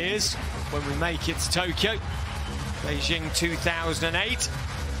 12 years when we make it to Tokyo. Beijing 2008.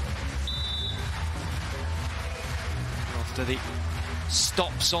 After the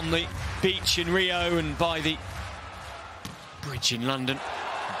stops on the beach in Rio and by the bridge in London.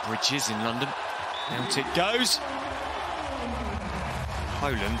 Bridges in London. Out it goes.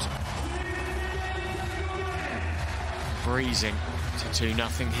 Poland breezing to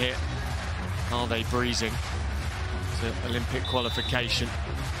 2-0 here. Are they breezing to Olympic qualification?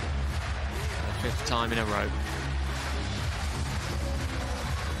 The 5th time in a row.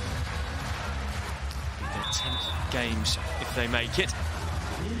 Their 10th games if they make it.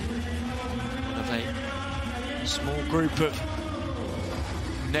 One of a small group of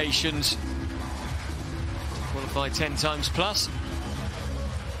nations to qualify 10 times plus.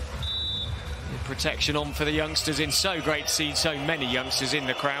 The protection on for the youngsters in. So great to see so many youngsters in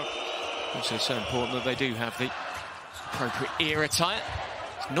the crowd. Also so important that they do have the appropriate ear attire.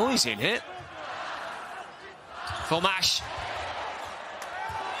 It's noisy in here. Vomash.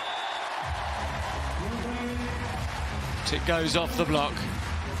 It goes off the block.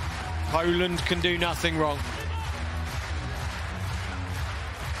 Poland can do nothing wrong.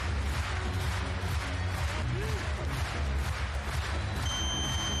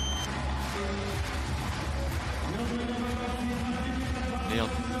 Leon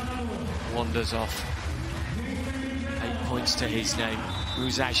wanders off. 8 points to his name.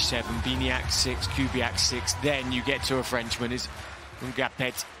 Muzash 7, Biniak 6, Kubiak 6. Then you get to a Frenchman, is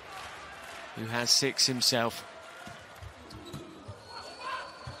Ungapet, who has 6 himself.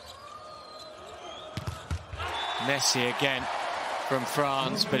 Messy again from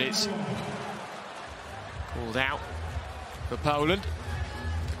France, but it's called out for Poland.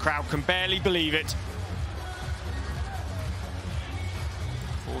 The crowd can barely believe it.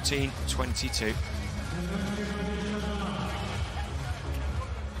 14-22.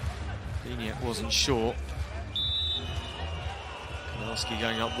 Biniak wasn't sure. Kanalski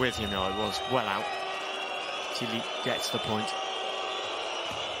going up with him, though, it was well out. Tilly gets the point.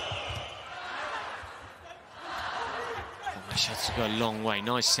 Has to go a long way.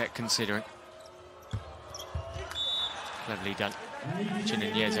 Nice set considering. Cleverly done.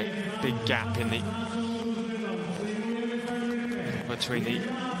 Chinanieze, big gap in the between the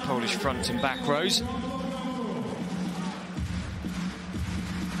Polish front and back rows.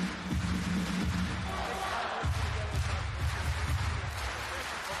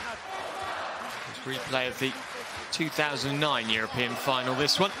 This replay of the 2009 European final,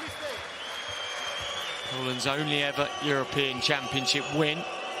 this one. Poland's only ever European Championship win.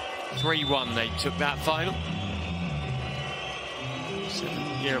 3-1 they took that final.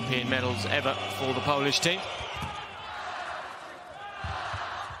 7 European medals ever for the Polish team.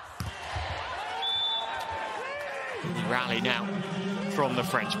 The rally now from the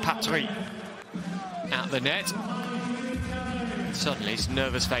French. Patry at the net. Suddenly some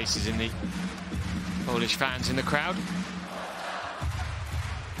nervous faces in the Polish fans in the crowd.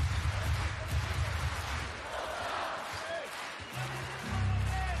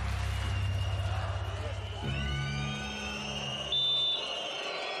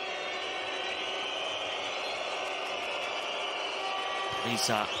 He's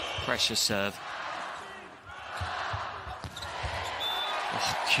a pressure serve.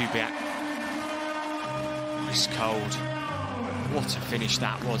 Oh, Kubiak. It's cold. What a finish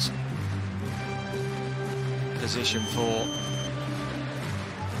that was. Position for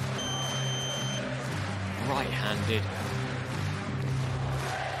right-handed.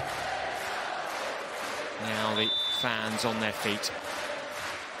 Now the fans on their feet.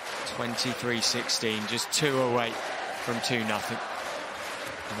 23-16, just 2 away from 2-0.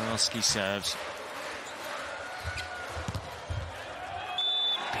 Konarski serves.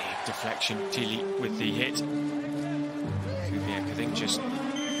 Big deflection, Tilly with the hit. Kubiak, I think, just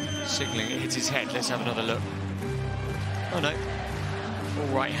signalling it hits his head. Let's have another look. Oh no, all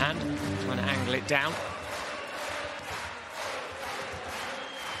right hand, trying to angle it down.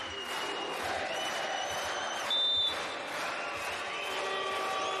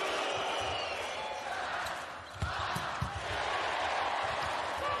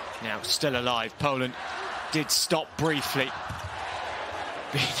 Now still alive, Poland did stop briefly.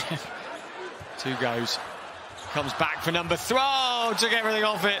 2 goes, comes back for number 3, oh, took everything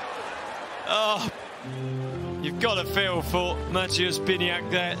off it. Oh. You've got to feel for Maciej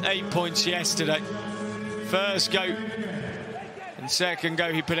Biniak there. 8 points yesterday. First go and second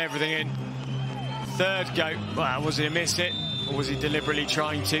go, he put everything in. Third go, well, was it a miss hit? Or was he deliberately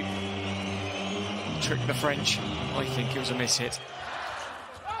trying to trick the French? I think it was a miss hit.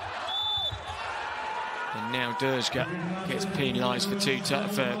 And now Derjga gets penalised for lifting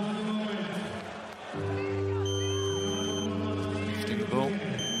the ball.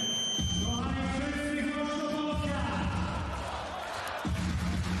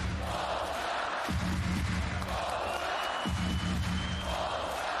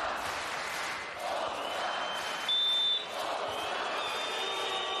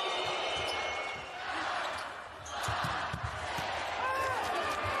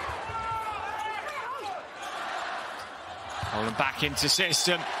 Poland back into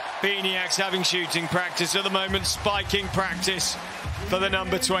system. Biniak's having shooting practice at the moment, spiking practice for the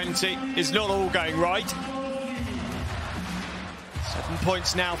number 20. It's not all going right. 7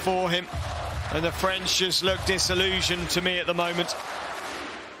 points now for him. And the French just look disillusioned to me at the moment.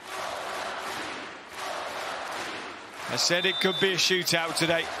 I said it could be a shootout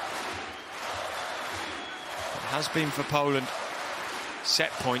today. It has been for Poland.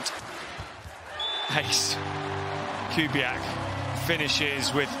 Set point. Ace. Kubiak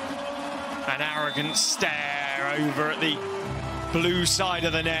finishes with an arrogant stare over at the blue side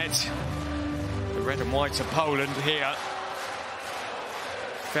of the net. The red and white of Poland here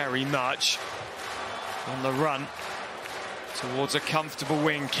very much on the run towards a comfortable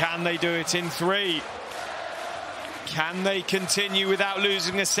win. Can they do it in 3? Can they continue without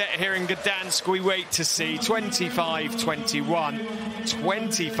losing a set here in Gdansk? We wait to see. 25-21,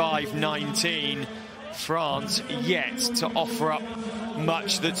 25-19. France yet to offer up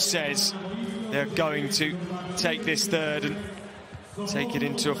much that says they're going to take this third and take it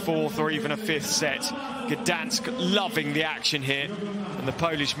into a 4th or even a 5th set. Gdansk loving the action here, and the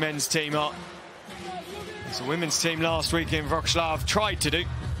Polish men's team are, as the women's team last week in Wrocław tried to do,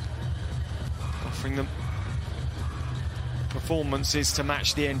 offering them performances to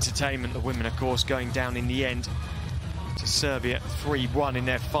match the entertainment. The women, of course, going down in the end to Serbia 3-1 in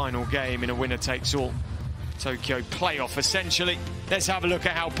their final game in a winner-takes-all Tokyo playoff, essentially. Let's have a look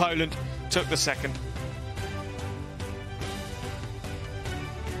at how Poland took the second.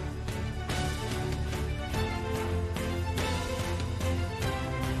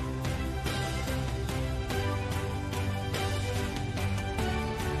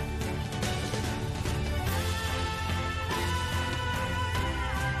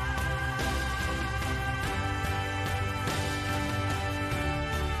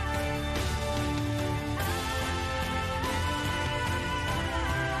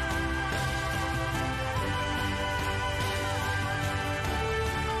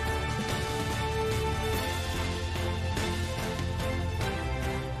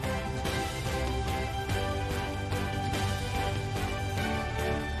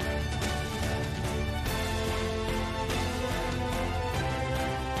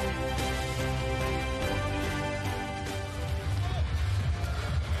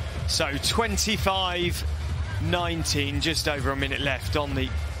 So 25-19, just over a minute left on the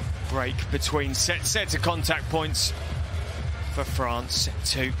break between sets. Set to contact points for France. Set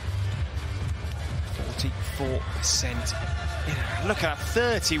 2, 44%. Yeah, look at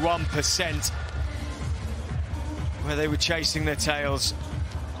that, 31%, where they were chasing their tails.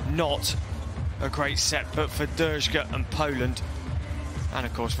 Not a great set, but for Derjga and Poland. And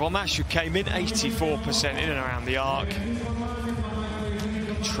of course, Volmash, who came in 84% in and around the arc.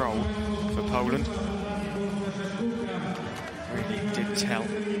 control for Poland. Really did tell.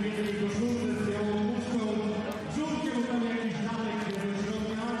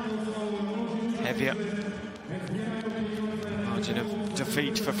 Heavier margin of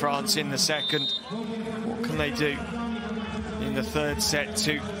defeat for France in the second. What can they do in the third set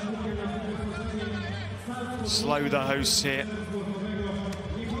to slow the hosts here?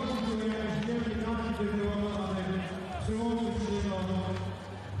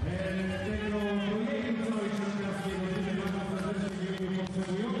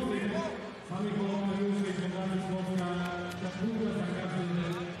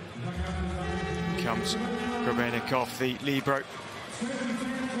 Comes Grebenikov, the libero.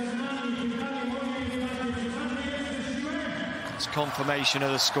 It's confirmation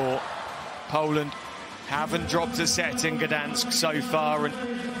of the score. Poland haven't dropped a set in Gdansk so far, and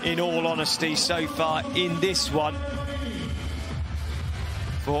in all honesty, so far in this one,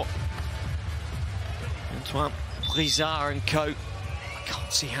 for Antoine Brizard and co, I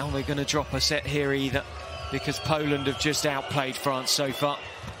can't see how they're going to drop a set here either, because Poland have just outplayed France so far.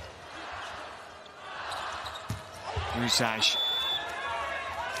 Musaj.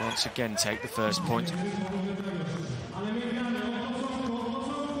 France again take the first point.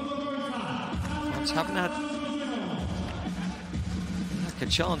 France haven't had lack of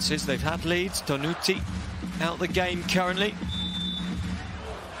chances. They've had leads. Tonuti out the game currently.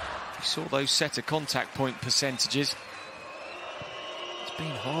 You saw those setter contact point percentages. It's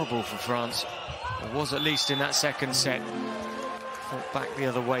been horrible for France. Or was at least in that second set. Fought back the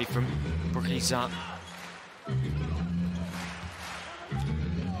other way from Brizard.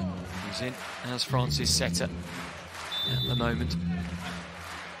 He's in as France's setter at the moment.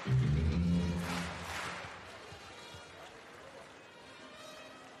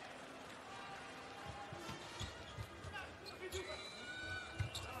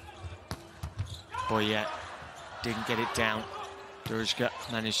 Boyet didn't get it down. Durjka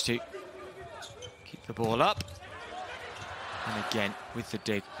managed to keep the ball up. And again with the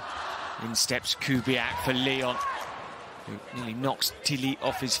dig. In steps Kubiak for Leon, who nearly knocks Tilly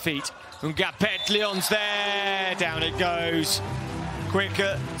off his feet. Ungapet, Leon's there, down it goes.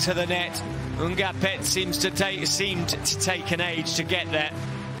 Quicker to the net. Ungapet seemed to take an age to get there.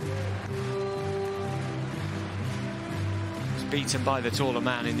 Was beaten by the taller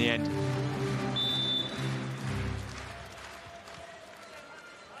man in the end.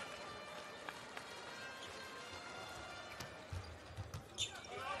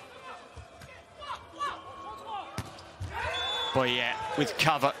 Boyet with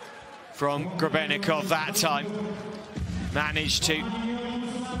cover from Grebenikov that time. Managed to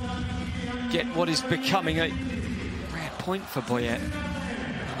get what is becoming a rare point for Boyet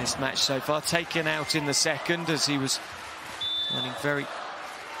in this match so far. Taken out in the second as he was finding very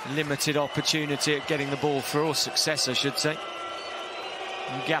limited opportunity at getting the ball through, or success I should say.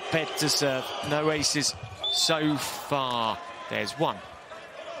 Gapet to serve. No aces so far. There's one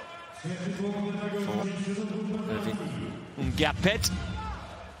for Irving Ungapet.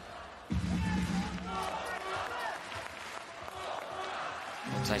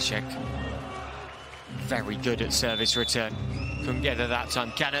 Monteshek very good at service return. Couldn't get it that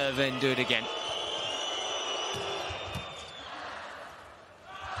time. Can Irving do it again?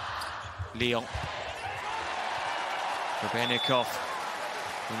 Leon. Grebenikov.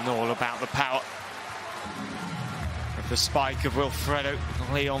 And all about the power of the spike of Wilfredo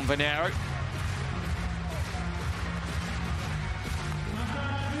Leon Venero.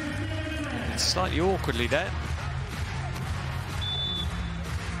 Slightly awkwardly there.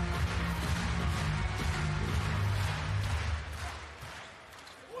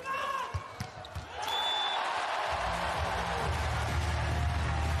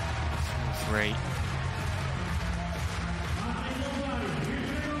 Three.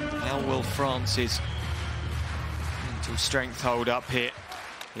 How will France's mental strength hold up here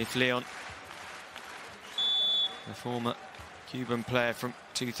if Leon, the former Cuban player from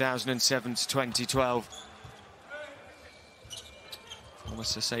 2007 to 2012,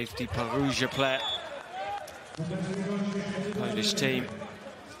 almost a safety Perugia player, the Polish team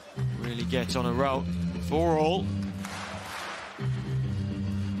really get on a roll for all.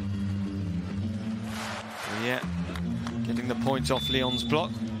 Yeah, getting the point off Leon's block.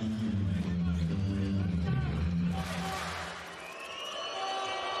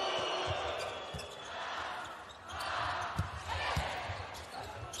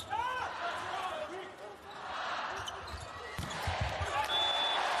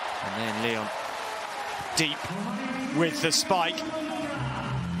 And then Leon deep with the spike.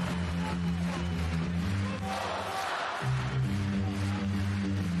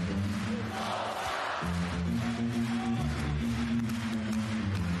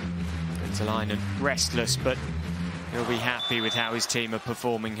 Vetalainen restless, but he'll be happy with how his team are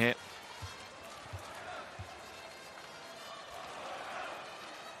performing here.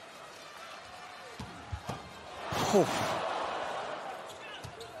 Oh.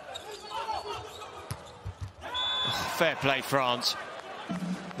 Fair play, France.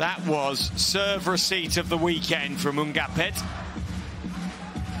 That was serve receipt of the weekend from Ungapet.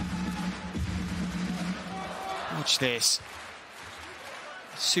 Watch this.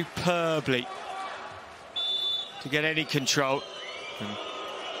 Superbly to get any control. And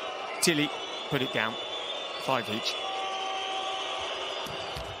Tilly put it down. 5 each.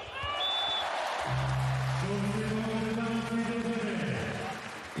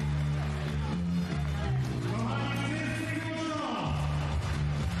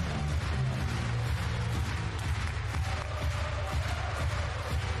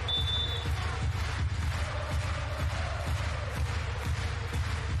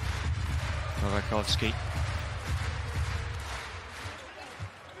 Novakovsky.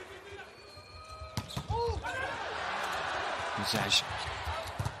 Muzaj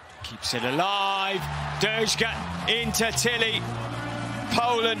keeps it alive. Dershka into Tilly.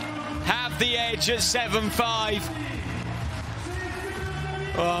 Poland have the edge at 7-5.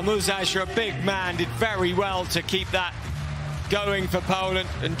 Oh, Muzaj, a big man, did very well to keep that going for Poland,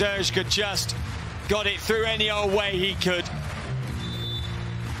 and Dershka just got it through any old way he could.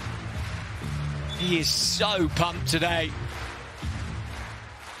 He is so pumped today.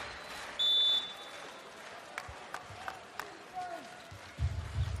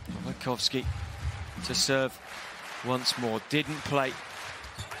 Novakovsky to serve once more. Didn't play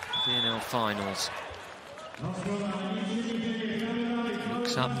the NL finals.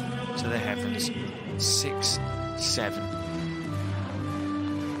 Looks up to the heavens. 6-7.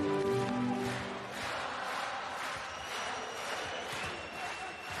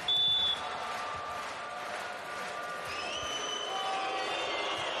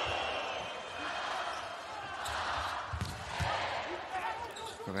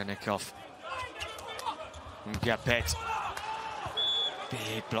 Rennikov. Gapet.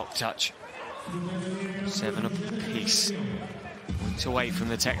 Big block touch. 7 apiece. Points away from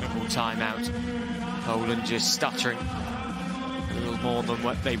the technical timeout. Poland just stuttering a little more than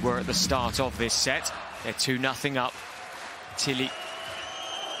what they were at the start of this set. They're 2-0 up. Tilly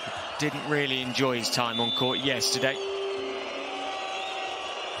didn't really enjoy his time on court yesterday.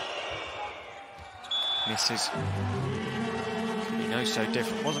 Misses. No, so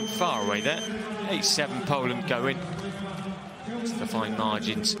different. Wasn't far away there. 8-7 Poland go in. That's the fine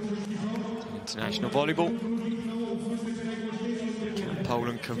margins. International volleyball. Can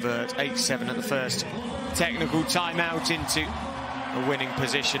Poland convert 8-7 at the first technical timeout into a winning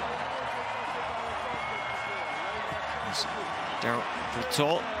position? Daryl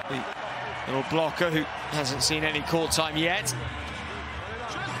Boutot, the little blocker who hasn't seen any court time yet.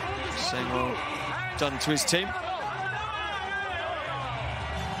 Saying well done to his team.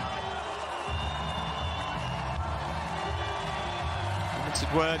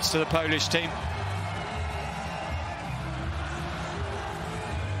 Words to the Polish team.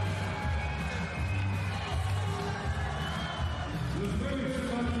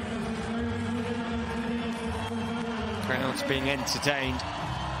 Crowds being entertained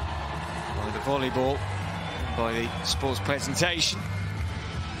by the volleyball and by the sports presentation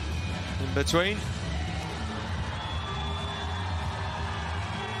in between.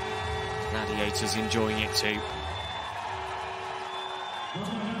 Gladiators enjoying it too.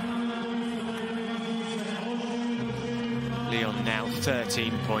 Leon now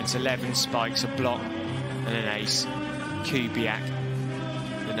 13 points, 11 spikes, a block and an ace. Kubiak,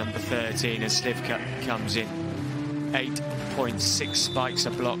 the number 13, as Slivka comes in. 8 points, 6 spikes,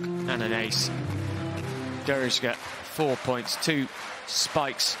 a block and an ace. Dershka, 4 points, 2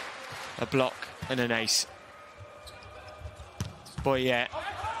 spikes, a block and an ace. Boyer.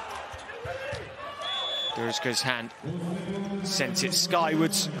 Dershka's hand sent it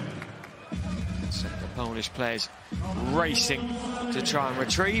skywards. Sent the Polish players racing to try and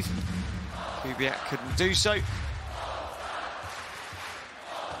retrieve. Kubiak couldn't do so.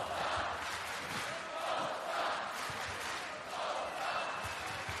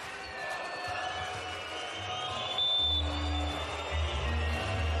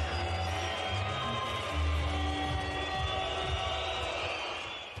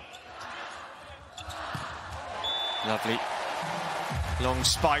 Lovely. Long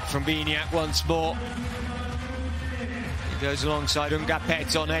spike from Biniak once more. He goes alongside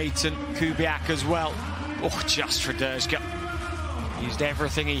Ungapet on 8 and Kubiak as well. Oh, just for Dershka. Used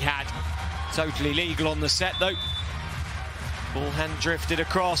everything he had. Totally legal on the set, though. Ball hand drifted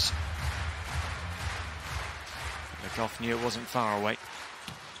across. Goff knew it wasn't far away.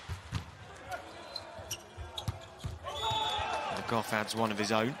 Goff adds one of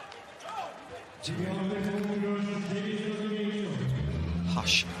his own.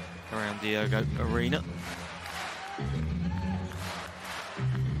 Hush around the Ergo Arena.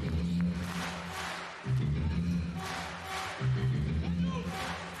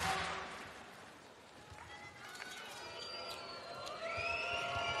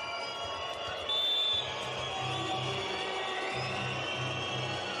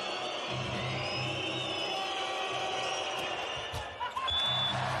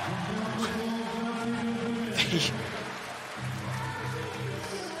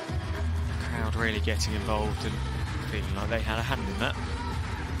 Crowd really getting involved and feeling like they had a hand in that.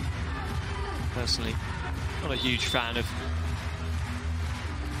 Personally, not a huge fan of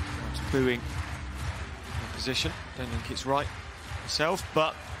booing opposition. Don't think it's right myself,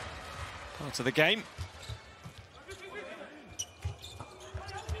 but part of the game.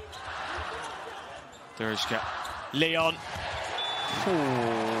 Dershka, Leon.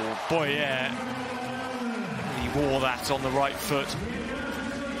 Oh boy, yeah. He wore that on the right foot.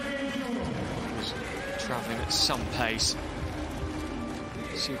 Was travelling at some pace.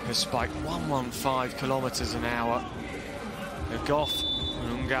 Super spike, 115 kilometres an hour. Goff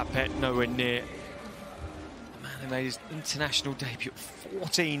and Ungapet nowhere near. The man who made his international debut at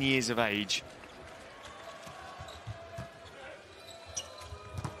 14 years of age.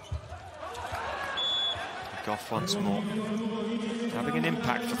 Goff once more. Having an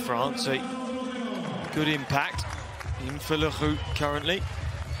impact for France, a good impact in for Leroux currently.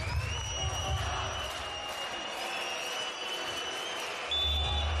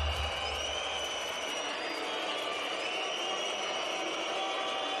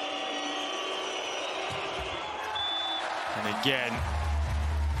 And again,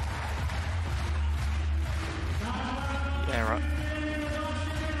 the error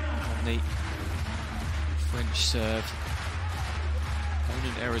on the French serve.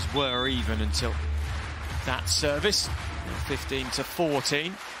 Opponent errors were even until that service.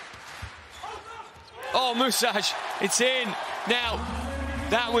 15-14. Oh, Musaj, it's in. Now,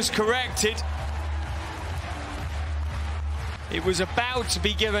 that was corrected. It was about to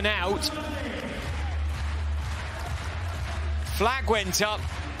be given out. Flag went up.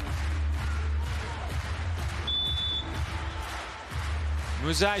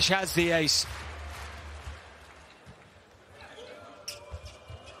 Musaj has the ace.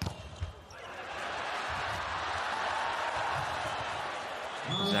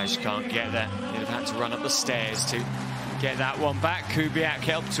 Musaj can't get there. He'd have had to run up the stairs to get that one back. Kubiak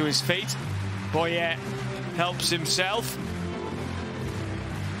helped to his feet. Boyer helps himself.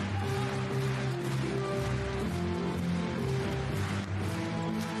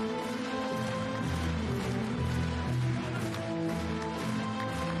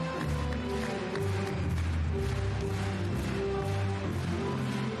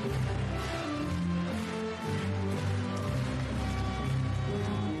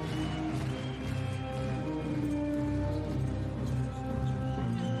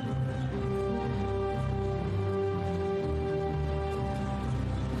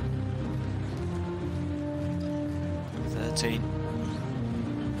 Team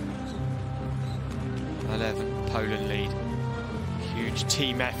 11, Poland lead. Huge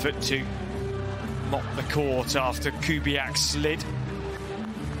team effort to mop the court after Kubiak slid.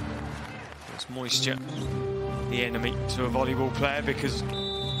 There's moisture, the enemy to a volleyball player because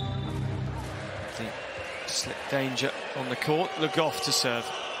the slip danger on the court. Le Goff to serve.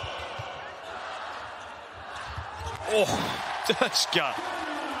 Oh, Dershka.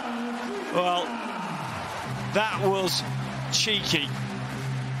 Well, that was cheeky,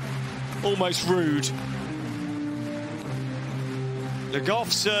 almost rude. The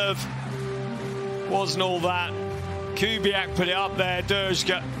Goff serve wasn't all that. Kubiak put it up there,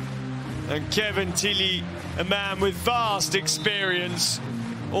 Dershka. And Kevin Tilly, a man with vast experience,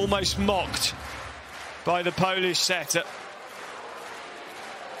 almost mocked by the Polish setter.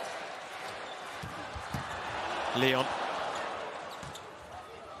 Leon.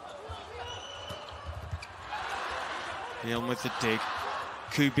 Leon with the dig.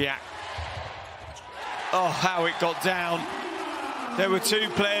 Kubiak. Oh, how it got down. There were two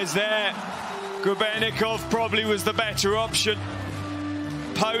players there. Grebennikov probably was the better option.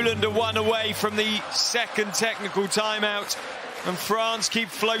 Poland are one away from the second technical timeout, and France keep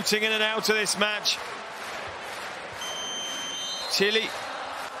floating in and out of this match. Tilly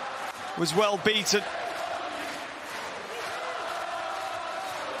was well beaten.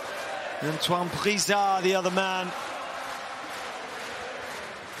 Antoine Brizard, the other man.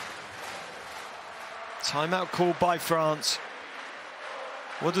 Timeout called by France.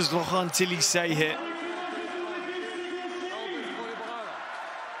 What does Laurent Tilly say here?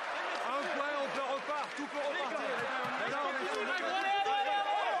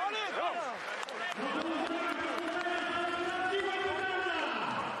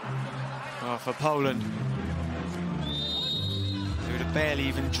 Oh, for Poland, they would have barely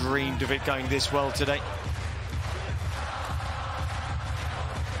even dreamed of it going this well today.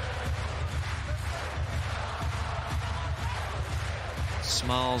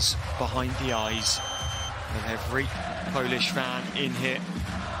 Smiles behind the eyes of every Polish fan in here.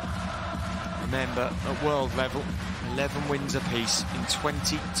 Remember, at world level, 11 wins apiece in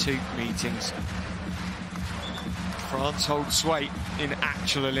 22 meetings. France holds sway in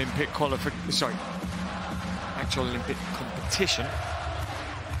actual Olympic actual Olympic competition.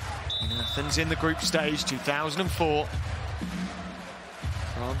 In Athens in the group stage, 2004.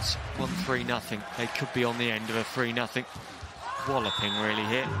 France won 3-0. They could be on the end of a 3-0 walloping really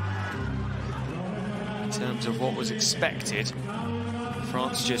here. In terms of what was expected,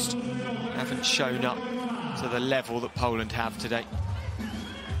 France just haven't shown up to the level that Poland have today.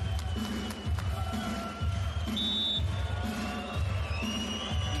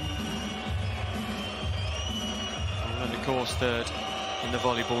 Poland, of course, third in the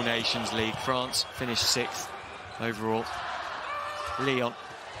Volleyball Nations League. France finished 6th overall. Leon.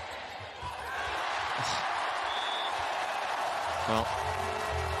 Well,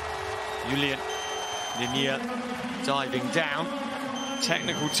 Julian Linier diving down.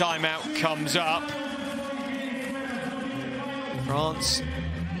 Technical timeout comes up. France,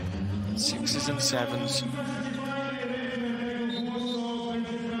 6s and 7s.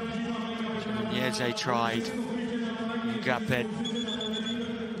 Nieze tried. Gapet.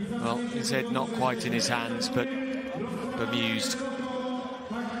 Well, his head not quite in his hands, but bemused.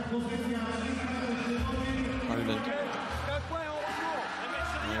 Poland.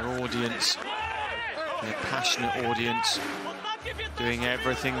 Their audience, their passionate audience, doing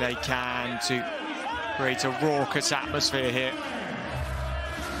everything they can to create a raucous atmosphere here.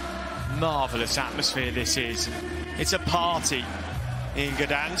 Marvellous atmosphere this is. It's a party in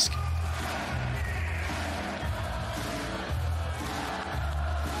Gdansk.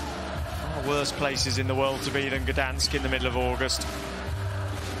 Far worse places in the world to be than Gdansk in the middle of August.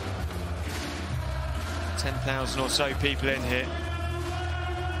 10,000 or so people in here.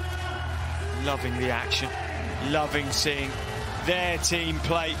 Loving the action, loving seeing their team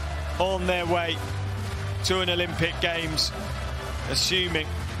play on their way to an Olympic Games, assuming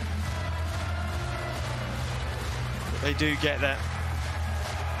that they do get there.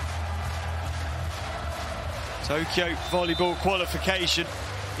 Tokyo volleyball qualification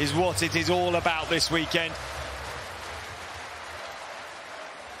is what it is all about this weekend.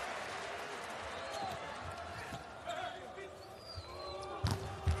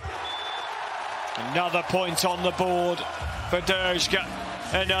 Another point on the board for Derszka.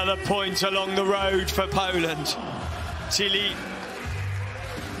 Another point along the road for Poland. Tilly.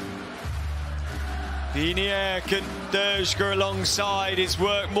 Winiarek and Derszka alongside. It's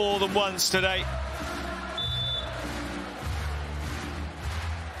worked more than once today.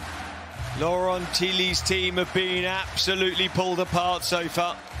 Laurent Tilly's team have been absolutely pulled apart so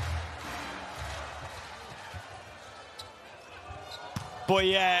far.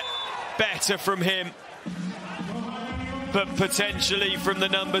 Boyer. Better from him, but potentially from the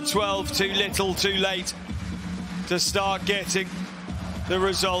number 12, too little, too late to start getting the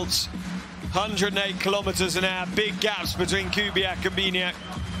results. 108 kilometers an hour, big gaps between Kubiak and Winiarek.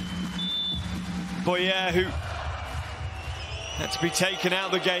 Boyer, who had to be taken out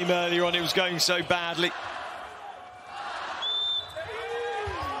of the game earlier on, it was going so badly.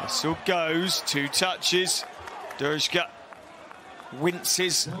 Whistle goes, 2 touches. Derszka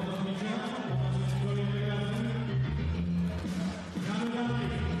winces.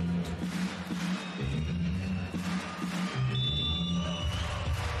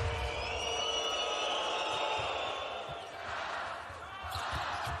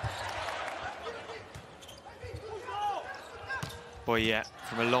 Boyer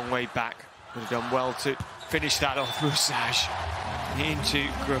from a long way back would have done well to finish that off. Musaj into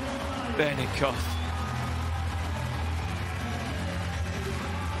Grebennikov.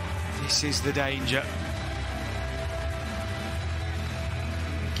 This is the danger.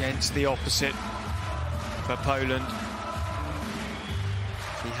 Against the opposite for Poland.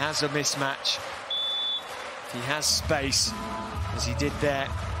 He has a mismatch. He has space, as he did there,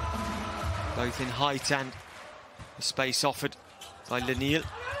 both in height and the space offered by Leniel.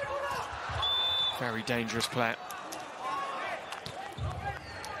 Very dangerous player.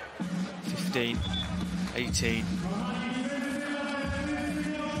 15. 18.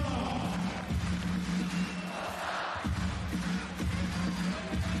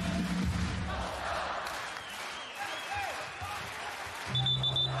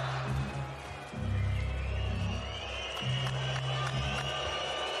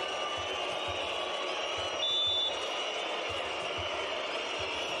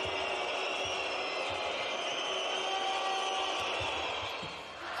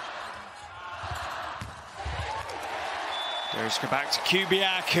 Go back to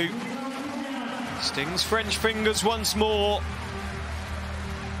Kubiak, who stings French fingers once more.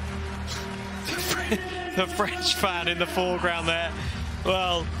 The French fan in the foreground there.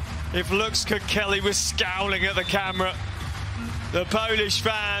 Well, if looks could, Kelly was scowling at the camera. The Polish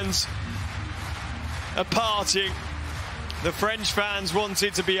fans are partying. The French fans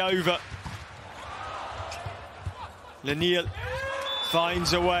wanted to be over. Lenil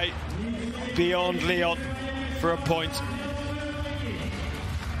finds a way beyond Leon for a point.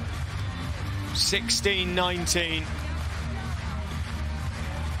 16-19.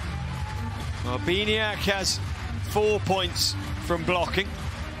 Well, Biniak has 4 points from blocking.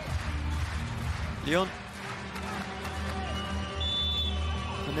 Leon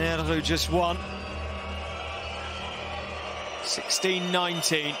Panerro just won.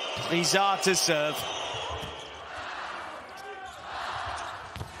 16-19. Prizat to serve.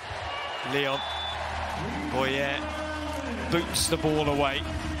 Leon Boyer boots the ball away.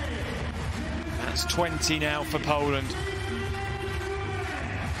 That's 20 now for Poland.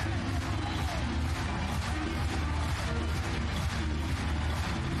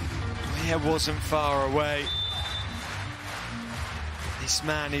 Boyer wasn't far away. This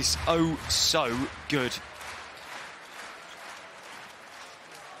man is oh so good.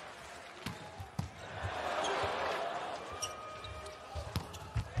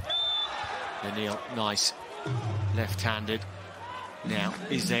 Lenil, nice. Left-handed. Now,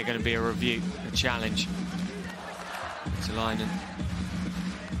 is there going to be a review, a challenge? Zelainen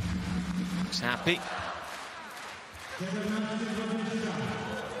looks happy.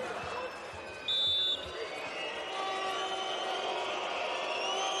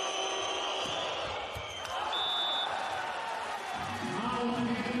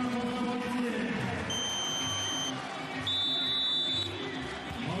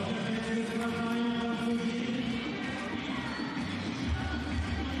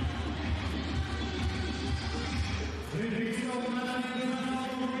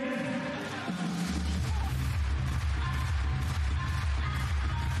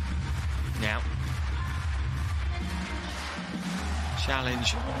 Now,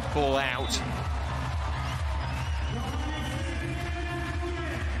 challenge, ball out.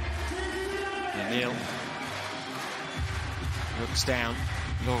 Lenil looks down.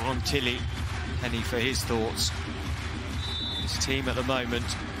 Laurent Tilly, penny for his thoughts. His team at the moment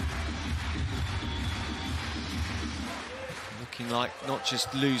looking like not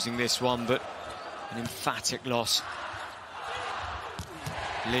just losing this one, but an emphatic loss.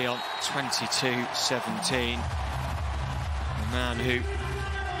 Leon, 22-17. A man who,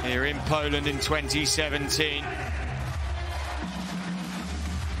 here in Poland in 2017,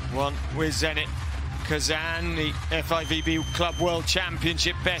 won with Zenit Kazan, the FIVB Club World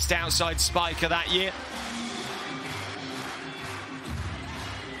Championship best outside spiker that year.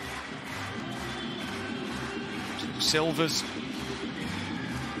 Silvers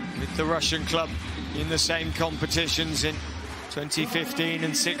with the Russian club in the same competitions in 2015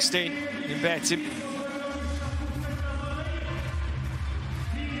 and 16 in Betim.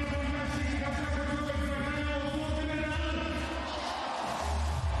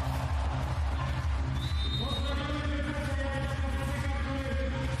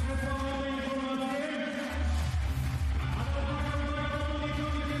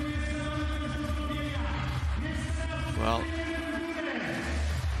 Well,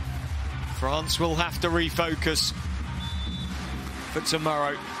 France will have to refocus for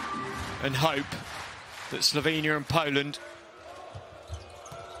tomorrow and hope that Slovenia and Poland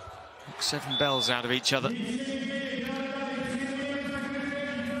knock 7 bells out of each other.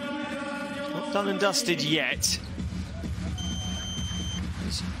 Not done and dusted yet.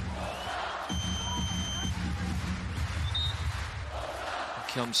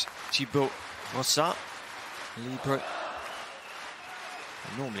 Here comes Thibaut Rossat. Libre.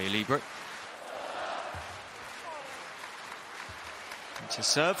 Normally a Libre. To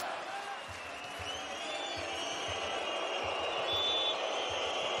serve.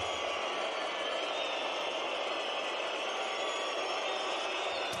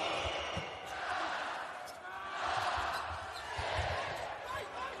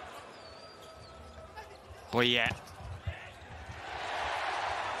 Boyer.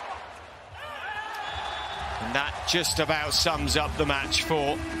 And that just about sums up the match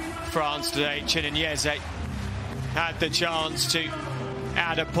for France today. Chinanyeze had the chance to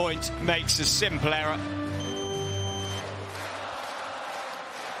add a point, makes a simple error.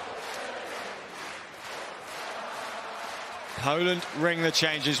 Poland ring the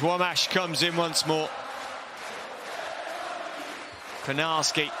changes. Womash comes in once more.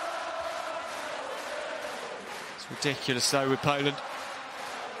 Konarski. It's ridiculous though with Poland.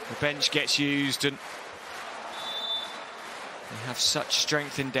 The bench gets used and they have such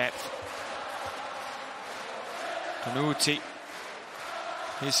strength in depth. Panuti,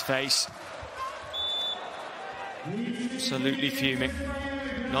 his face absolutely fuming.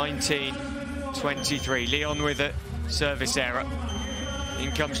 19-23. Leon with a service error.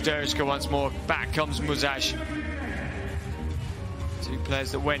 In comes Derishka once more. Back comes Muzaj. Two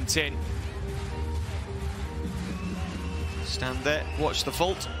players that went in. Stand there, watch the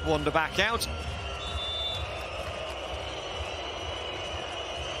fault, wander back out.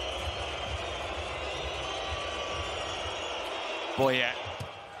 Boyer.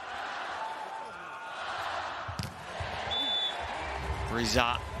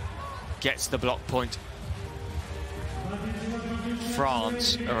 Rizat gets the block point.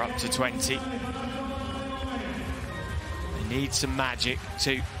 France are up to 20. They need some magic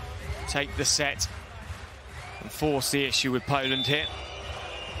to take the set and force the issue with Poland here.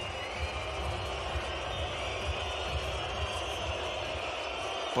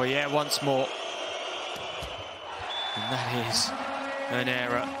 Boyer once more. And that is an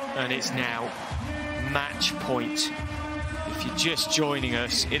error, and it's now match point. If you're just joining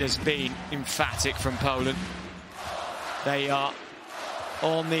us, it has been emphatic from Poland. They are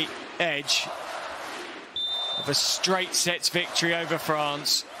on the edge of a straight sets victory over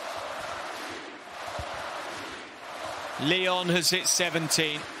France. Leon has hit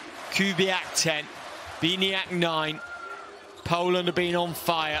 17, Kubiak 10, Biniak 9. Poland have been on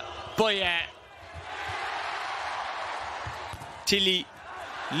fire. Boyer. Tilly.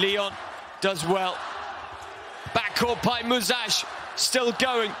 Leon does well. Backcourt by Muzaj. Still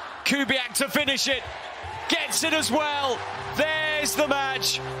going. Kubiak to finish it. Gets it as well. There's the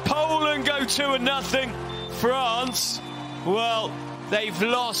match. Poland go 2-0. France, well, they've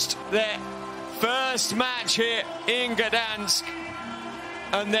lost their first match here in Gdansk.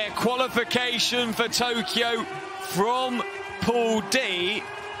 And their qualification for Tokyo from Pool D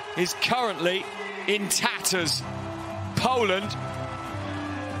is currently in tatters. Poland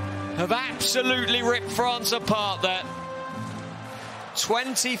have absolutely ripped France apart there.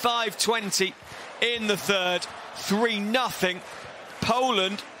 25-20 in the third, 3-0.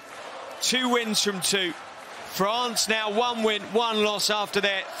 Poland, 2 wins from 2. France now 1 win, 1 loss after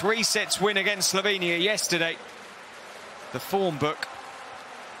their 3 sets win against Slovenia yesterday. The form book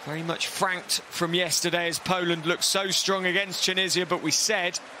very much franked from yesterday as Poland looked so strong against Tunisia, but we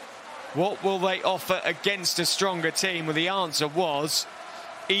said, what will they offer against a stronger team? Well, the answer was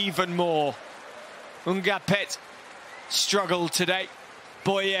even more. Ungapet struggled today.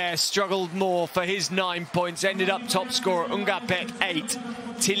 Boyer struggled more for his 9 points, ended up top scorer. Ungapet 8,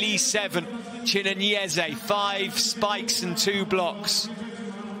 Tilly 7, Chinanyeze 5 spikes and 2 blocks.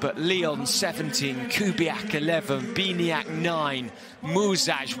 But Leon 17, Kubiak 11, Biniak 9,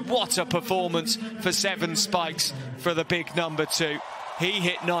 Muzaj, what a performance for 7 spikes for the big number 2. He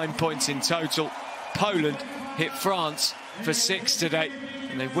hit 9 points in total. Poland hit France for 6 today,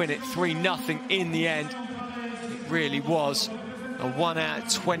 and they win it 3-0 in the end. It really was a 1 out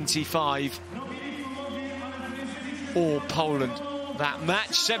of 25 all Poland that match.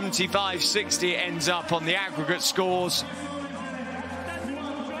 75-60 ends up on the aggregate scores.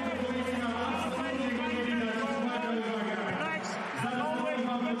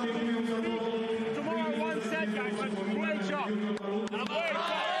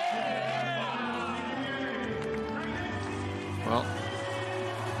 Well,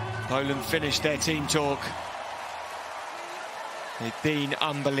 Poland finished their team talk. They've been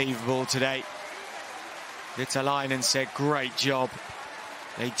unbelievable today. Vitalainen said, great job.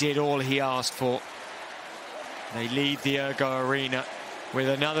 They did all he asked for. They leave the Ergo Arena with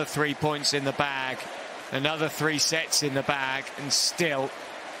another 3 points in the bag, another 3 sets in the bag, and still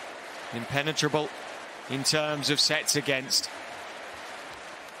impenetrable in terms of sets against.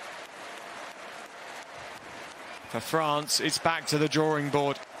 For France, it's back to the drawing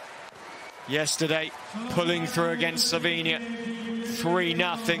board. Yesterday, pulling through against Slovenia,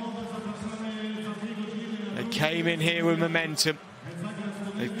 3-0. They came in here with momentum.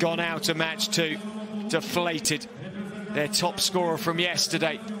 They've gone out of match 2, deflated. Their top scorer from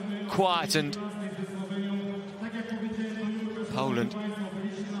yesterday, quietened. Poland.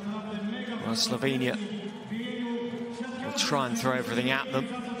 Well, Slovenia will try and throw everything at them.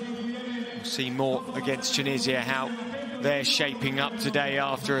 We'll see more against Tunisia, how they're shaping up today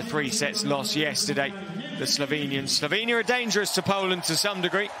after a 3-set loss yesterday. The Slovenians. Slovenia are dangerous to Poland to some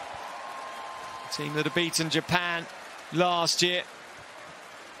degree. A team that had beaten Japan last year.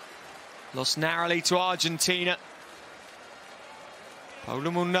 Lost narrowly to Argentina.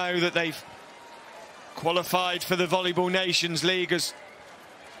 Poland will know that they've qualified for the Volleyball Nations League as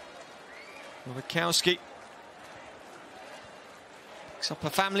Nowakowski picks up a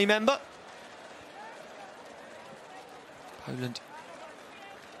family member. Poland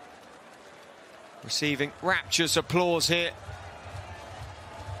receiving rapturous applause here.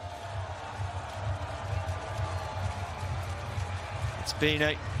 It's been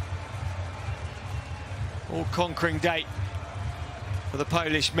a all-conquering day for the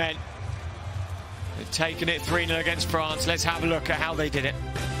Polish men. They've taken it 3-0 against France. Let's have a look at how they did it.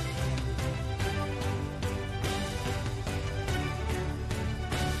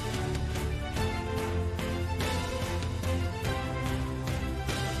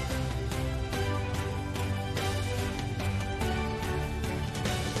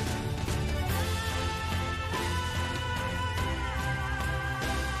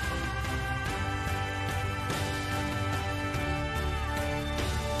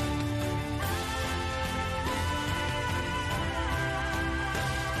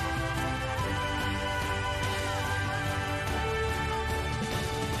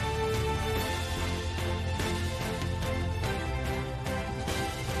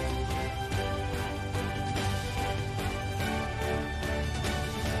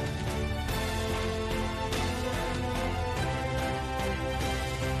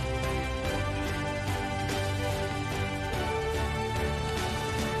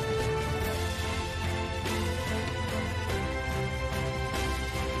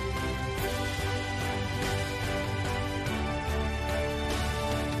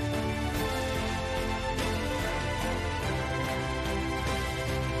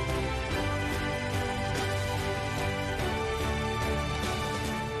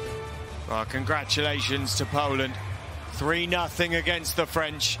 Well, congratulations to Poland. 3-0 against the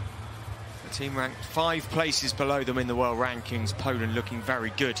French. The team ranked 5 places below them in the world rankings. Poland looking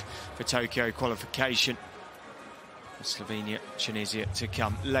very good for Tokyo qualification. Slovenia, Tunisia to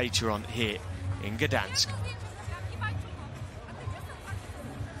come later on here in Gdansk.